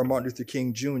Hoover or Martin Luther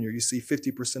King Jr. You see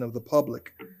 50% of the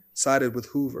public sided with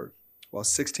Hoover, while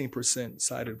 16%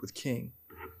 sided with King.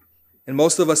 And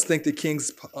most of us think that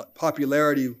King's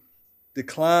popularity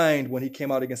declined when he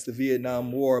came out against the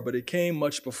Vietnam War, but it came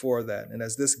much before that. And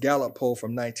as this Gallup poll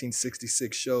from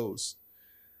 1966 shows,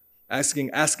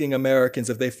 asking Americans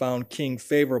if they found King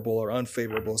favorable or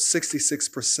unfavorable,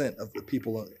 66% of the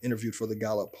people interviewed for the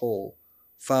Gallup poll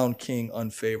found King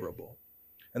unfavorable.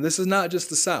 And this is not just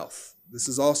the South. This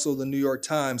is also the New York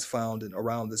Times found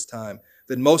around this time,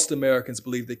 that most Americans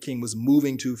believed that King was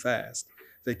moving too fast,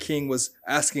 that King was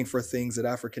asking for things that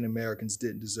African Americans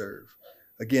didn't deserve.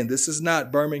 Again, this is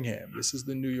not Birmingham. This is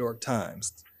the New York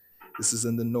Times. This is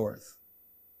in the North.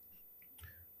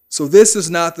 So this is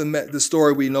not the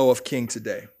story we know of King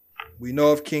today. We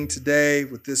know of King today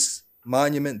with this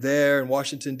monument there in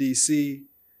Washington, D.C.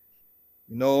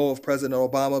 We know of President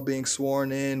Obama being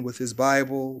sworn in with his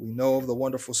Bible. We know of the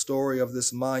wonderful story of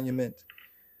this monument.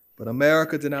 But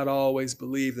America did not always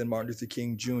believe that Martin Luther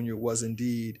King Jr. was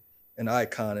indeed an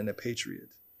icon and a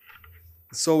patriot.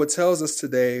 So it tells us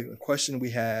today a question we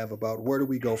have about where do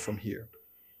we go from here?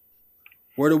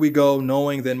 Where do we go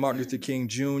knowing that Martin Luther King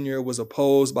Jr. was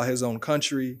opposed by his own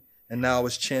country and now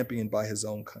is championed by his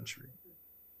own country?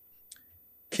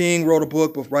 King wrote a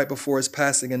book right before his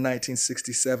passing in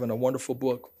 1967, a wonderful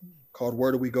book called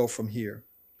Where Do We Go From Here?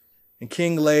 And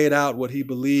King laid out what he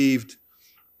believed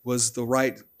was the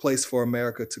right place for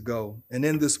America to go. And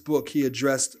in this book, he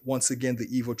addressed once again the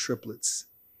evil triplets.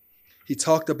 He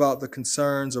talked about the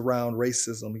concerns around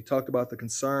racism. He talked about the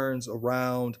concerns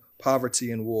around poverty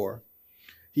and war.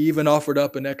 He even offered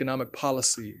up an economic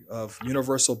policy of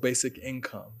universal basic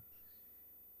income.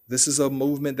 This is a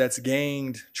movement that's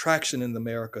gained traction in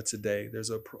America today. There's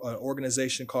an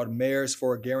organization called Mayors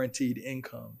for a Guaranteed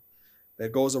Income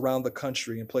that goes around the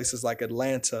country in places like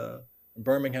Atlanta and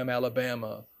Birmingham,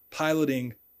 Alabama,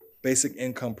 piloting basic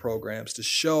income programs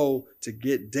to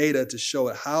get data to show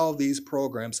how these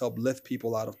programs help lift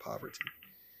people out of poverty.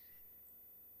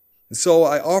 And so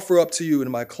I offer up to you in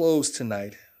my close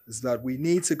tonight is that we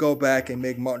need to go back and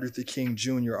make Martin Luther King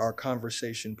Jr. our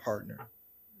conversation partner.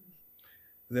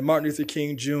 That Martin Luther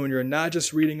King Jr., not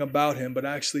just reading about him, but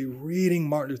actually reading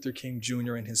Martin Luther King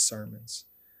Jr. in his sermons.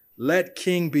 Let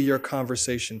King be your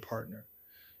conversation partner.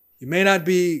 He may not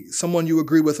be someone you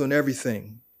agree with on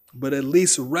everything, but at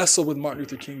least wrestle with Martin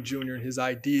Luther King Jr. and his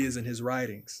ideas and his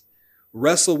writings.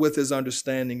 Wrestle with his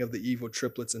understanding of the evil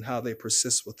triplets and how they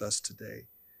persist with us today.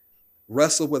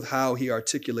 Wrestle with how he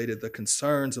articulated the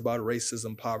concerns about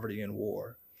racism, poverty, and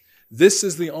war. This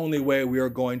is the only way we are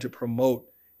going to promote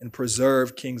and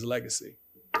preserve King's legacy,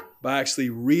 by actually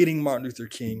reading Martin Luther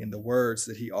King and the words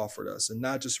that he offered us and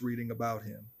not just reading about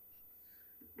him.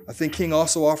 I think King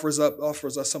also offers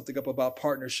us something up about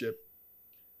partnership.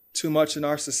 Too much in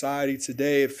our society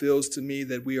today, it feels to me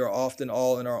that we are often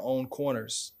all in our own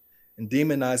corners and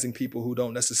demonizing people who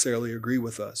don't necessarily agree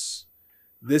with us.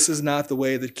 This is not the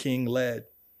way that King led.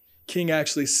 King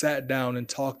actually sat down and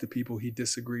talked to people he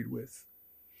disagreed with.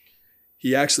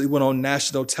 He actually went on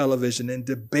national television and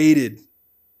debated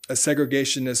a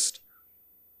segregationist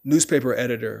newspaper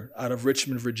editor out of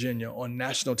Richmond, Virginia, on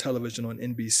national television on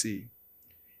NBC.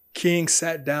 King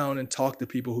sat down and talked to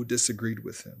people who disagreed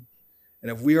with him. And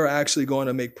if we are actually going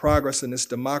to make progress in this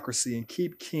democracy and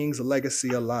keep King's legacy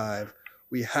alive,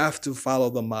 we have to follow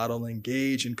the model,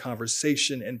 engage in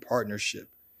conversation and partnership,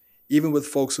 even with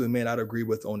folks who we may not agree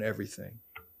with on everything.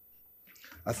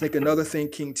 I think another thing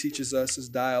King teaches us is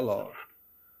dialogue.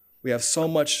 We have so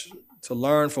much to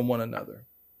learn from one another.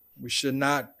 We should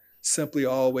not simply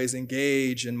always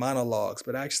engage in monologues,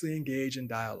 but actually engage in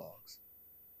dialogues.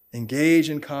 Engage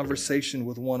in conversation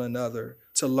with one another,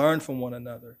 to learn from one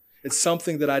another. It's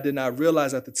something that I did not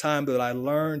realize at the time that I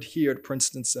learned here at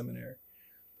Princeton Seminary.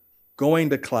 Going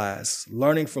to class,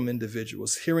 learning from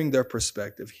individuals, hearing their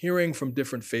perspective, hearing from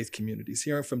different faith communities,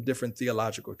 hearing from different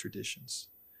theological traditions.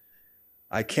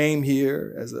 I came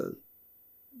here as a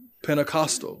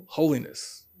Pentecostal,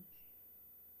 holiness.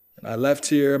 And I left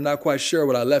here, I'm not quite sure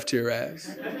what I left here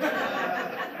as.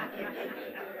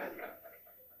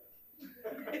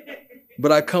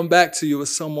 But I come back to you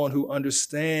as someone who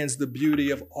understands the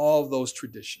beauty of all of those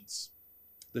traditions.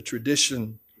 The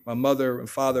tradition my mother and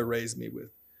father raised me with.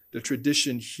 The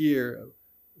tradition here,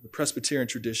 the Presbyterian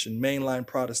tradition, mainline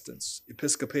Protestants,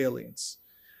 Episcopalians,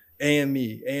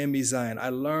 AME Zion. I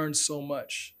learned so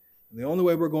much. And the only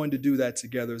way we're going to do that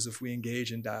together is if we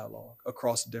engage in dialogue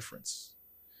across difference.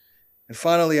 And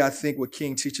finally, I think what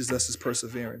King teaches us is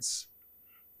perseverance.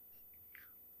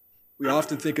 We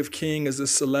often think of King as a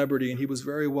celebrity, and he was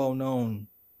very well known.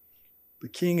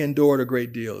 But King endured a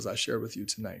great deal, as I shared with you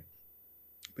tonight.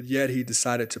 But yet he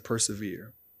decided to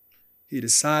persevere. He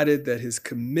decided that his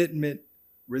commitment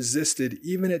resisted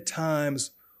even at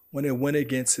times when it went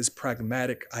against his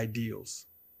pragmatic ideals.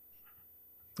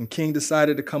 When King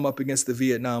decided to come up against the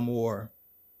Vietnam War,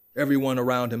 everyone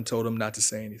around him told him not to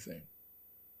say anything.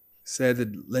 He said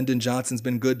that Lyndon Johnson's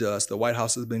been good to us. The White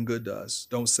House has been good to us.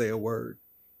 Don't say a word.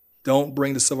 Don't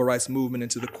bring the civil rights movement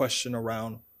into the question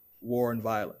around war and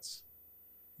violence.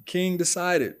 King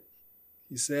decided.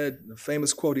 He said, the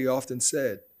famous quote he often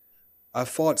said, "I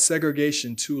fought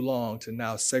segregation too long to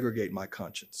now segregate my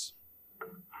conscience."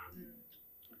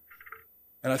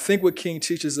 And I think what King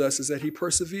teaches us is that he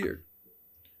persevered.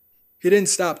 He didn't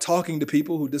stop talking to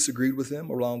people who disagreed with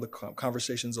him around the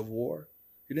conversations of war.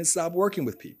 He didn't stop working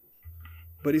with people,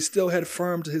 but he still had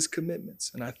firm to his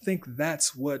commitments. And I think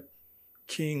that's what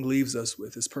King leaves us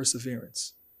with, his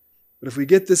perseverance. But if we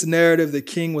get this narrative that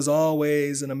King was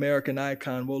always an American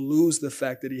icon, we'll lose the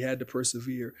fact that he had to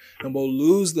persevere. And we'll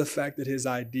lose the fact that his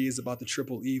ideas about the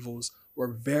triple evils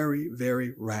were very,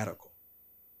 very radical.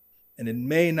 And it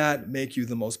may not make you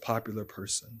the most popular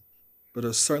person, but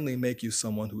it'll certainly make you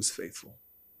someone who's faithful.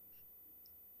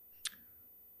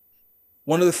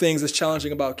 One of the things that's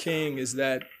challenging about King is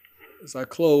that, as I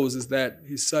close, is that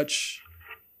he's such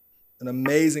an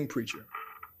amazing preacher,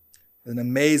 an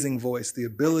amazing voice, the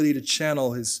ability to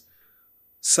channel his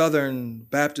Southern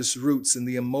Baptist roots and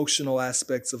the emotional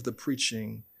aspects of the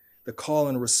preaching, the call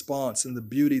and response and the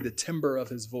beauty, the timbre of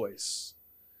his voice.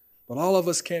 But all of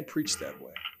us can't preach that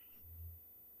way.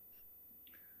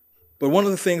 But one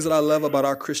of the things that I love about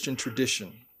our Christian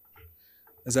tradition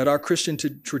is that our Christian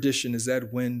tradition is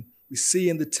that when we see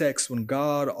in the text, when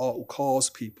God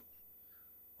calls people,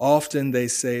 often they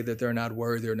say that they're not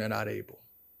worthy or they're not able.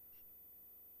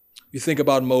 You think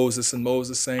about Moses and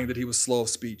Moses saying that he was slow of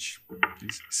speech. He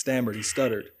stammered, he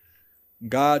stuttered.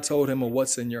 God told him, "Well,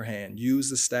 what's in your hand? Use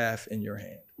the staff in your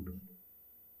hand."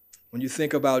 When you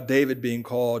think about David being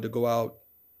called to go out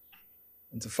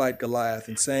and to fight Goliath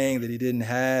and saying that he didn't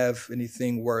have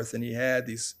anything worth and he had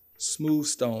these smooth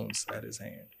stones at his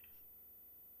hand.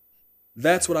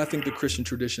 That's what I think the Christian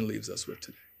tradition leaves us with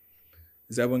today,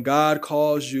 is that when God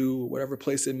calls you, whatever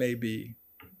place it may be,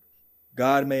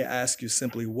 God may ask you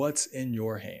simply, what's in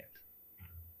your hand?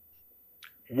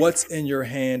 What's in your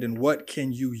hand and what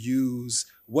can you use?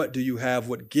 What do you have?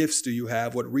 What gifts do you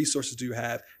have? What resources do you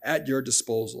have at your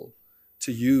disposal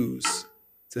to use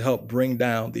to help bring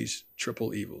down these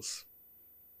triple evils?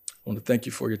 I want to thank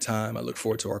you for your time. I look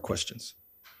forward to our questions.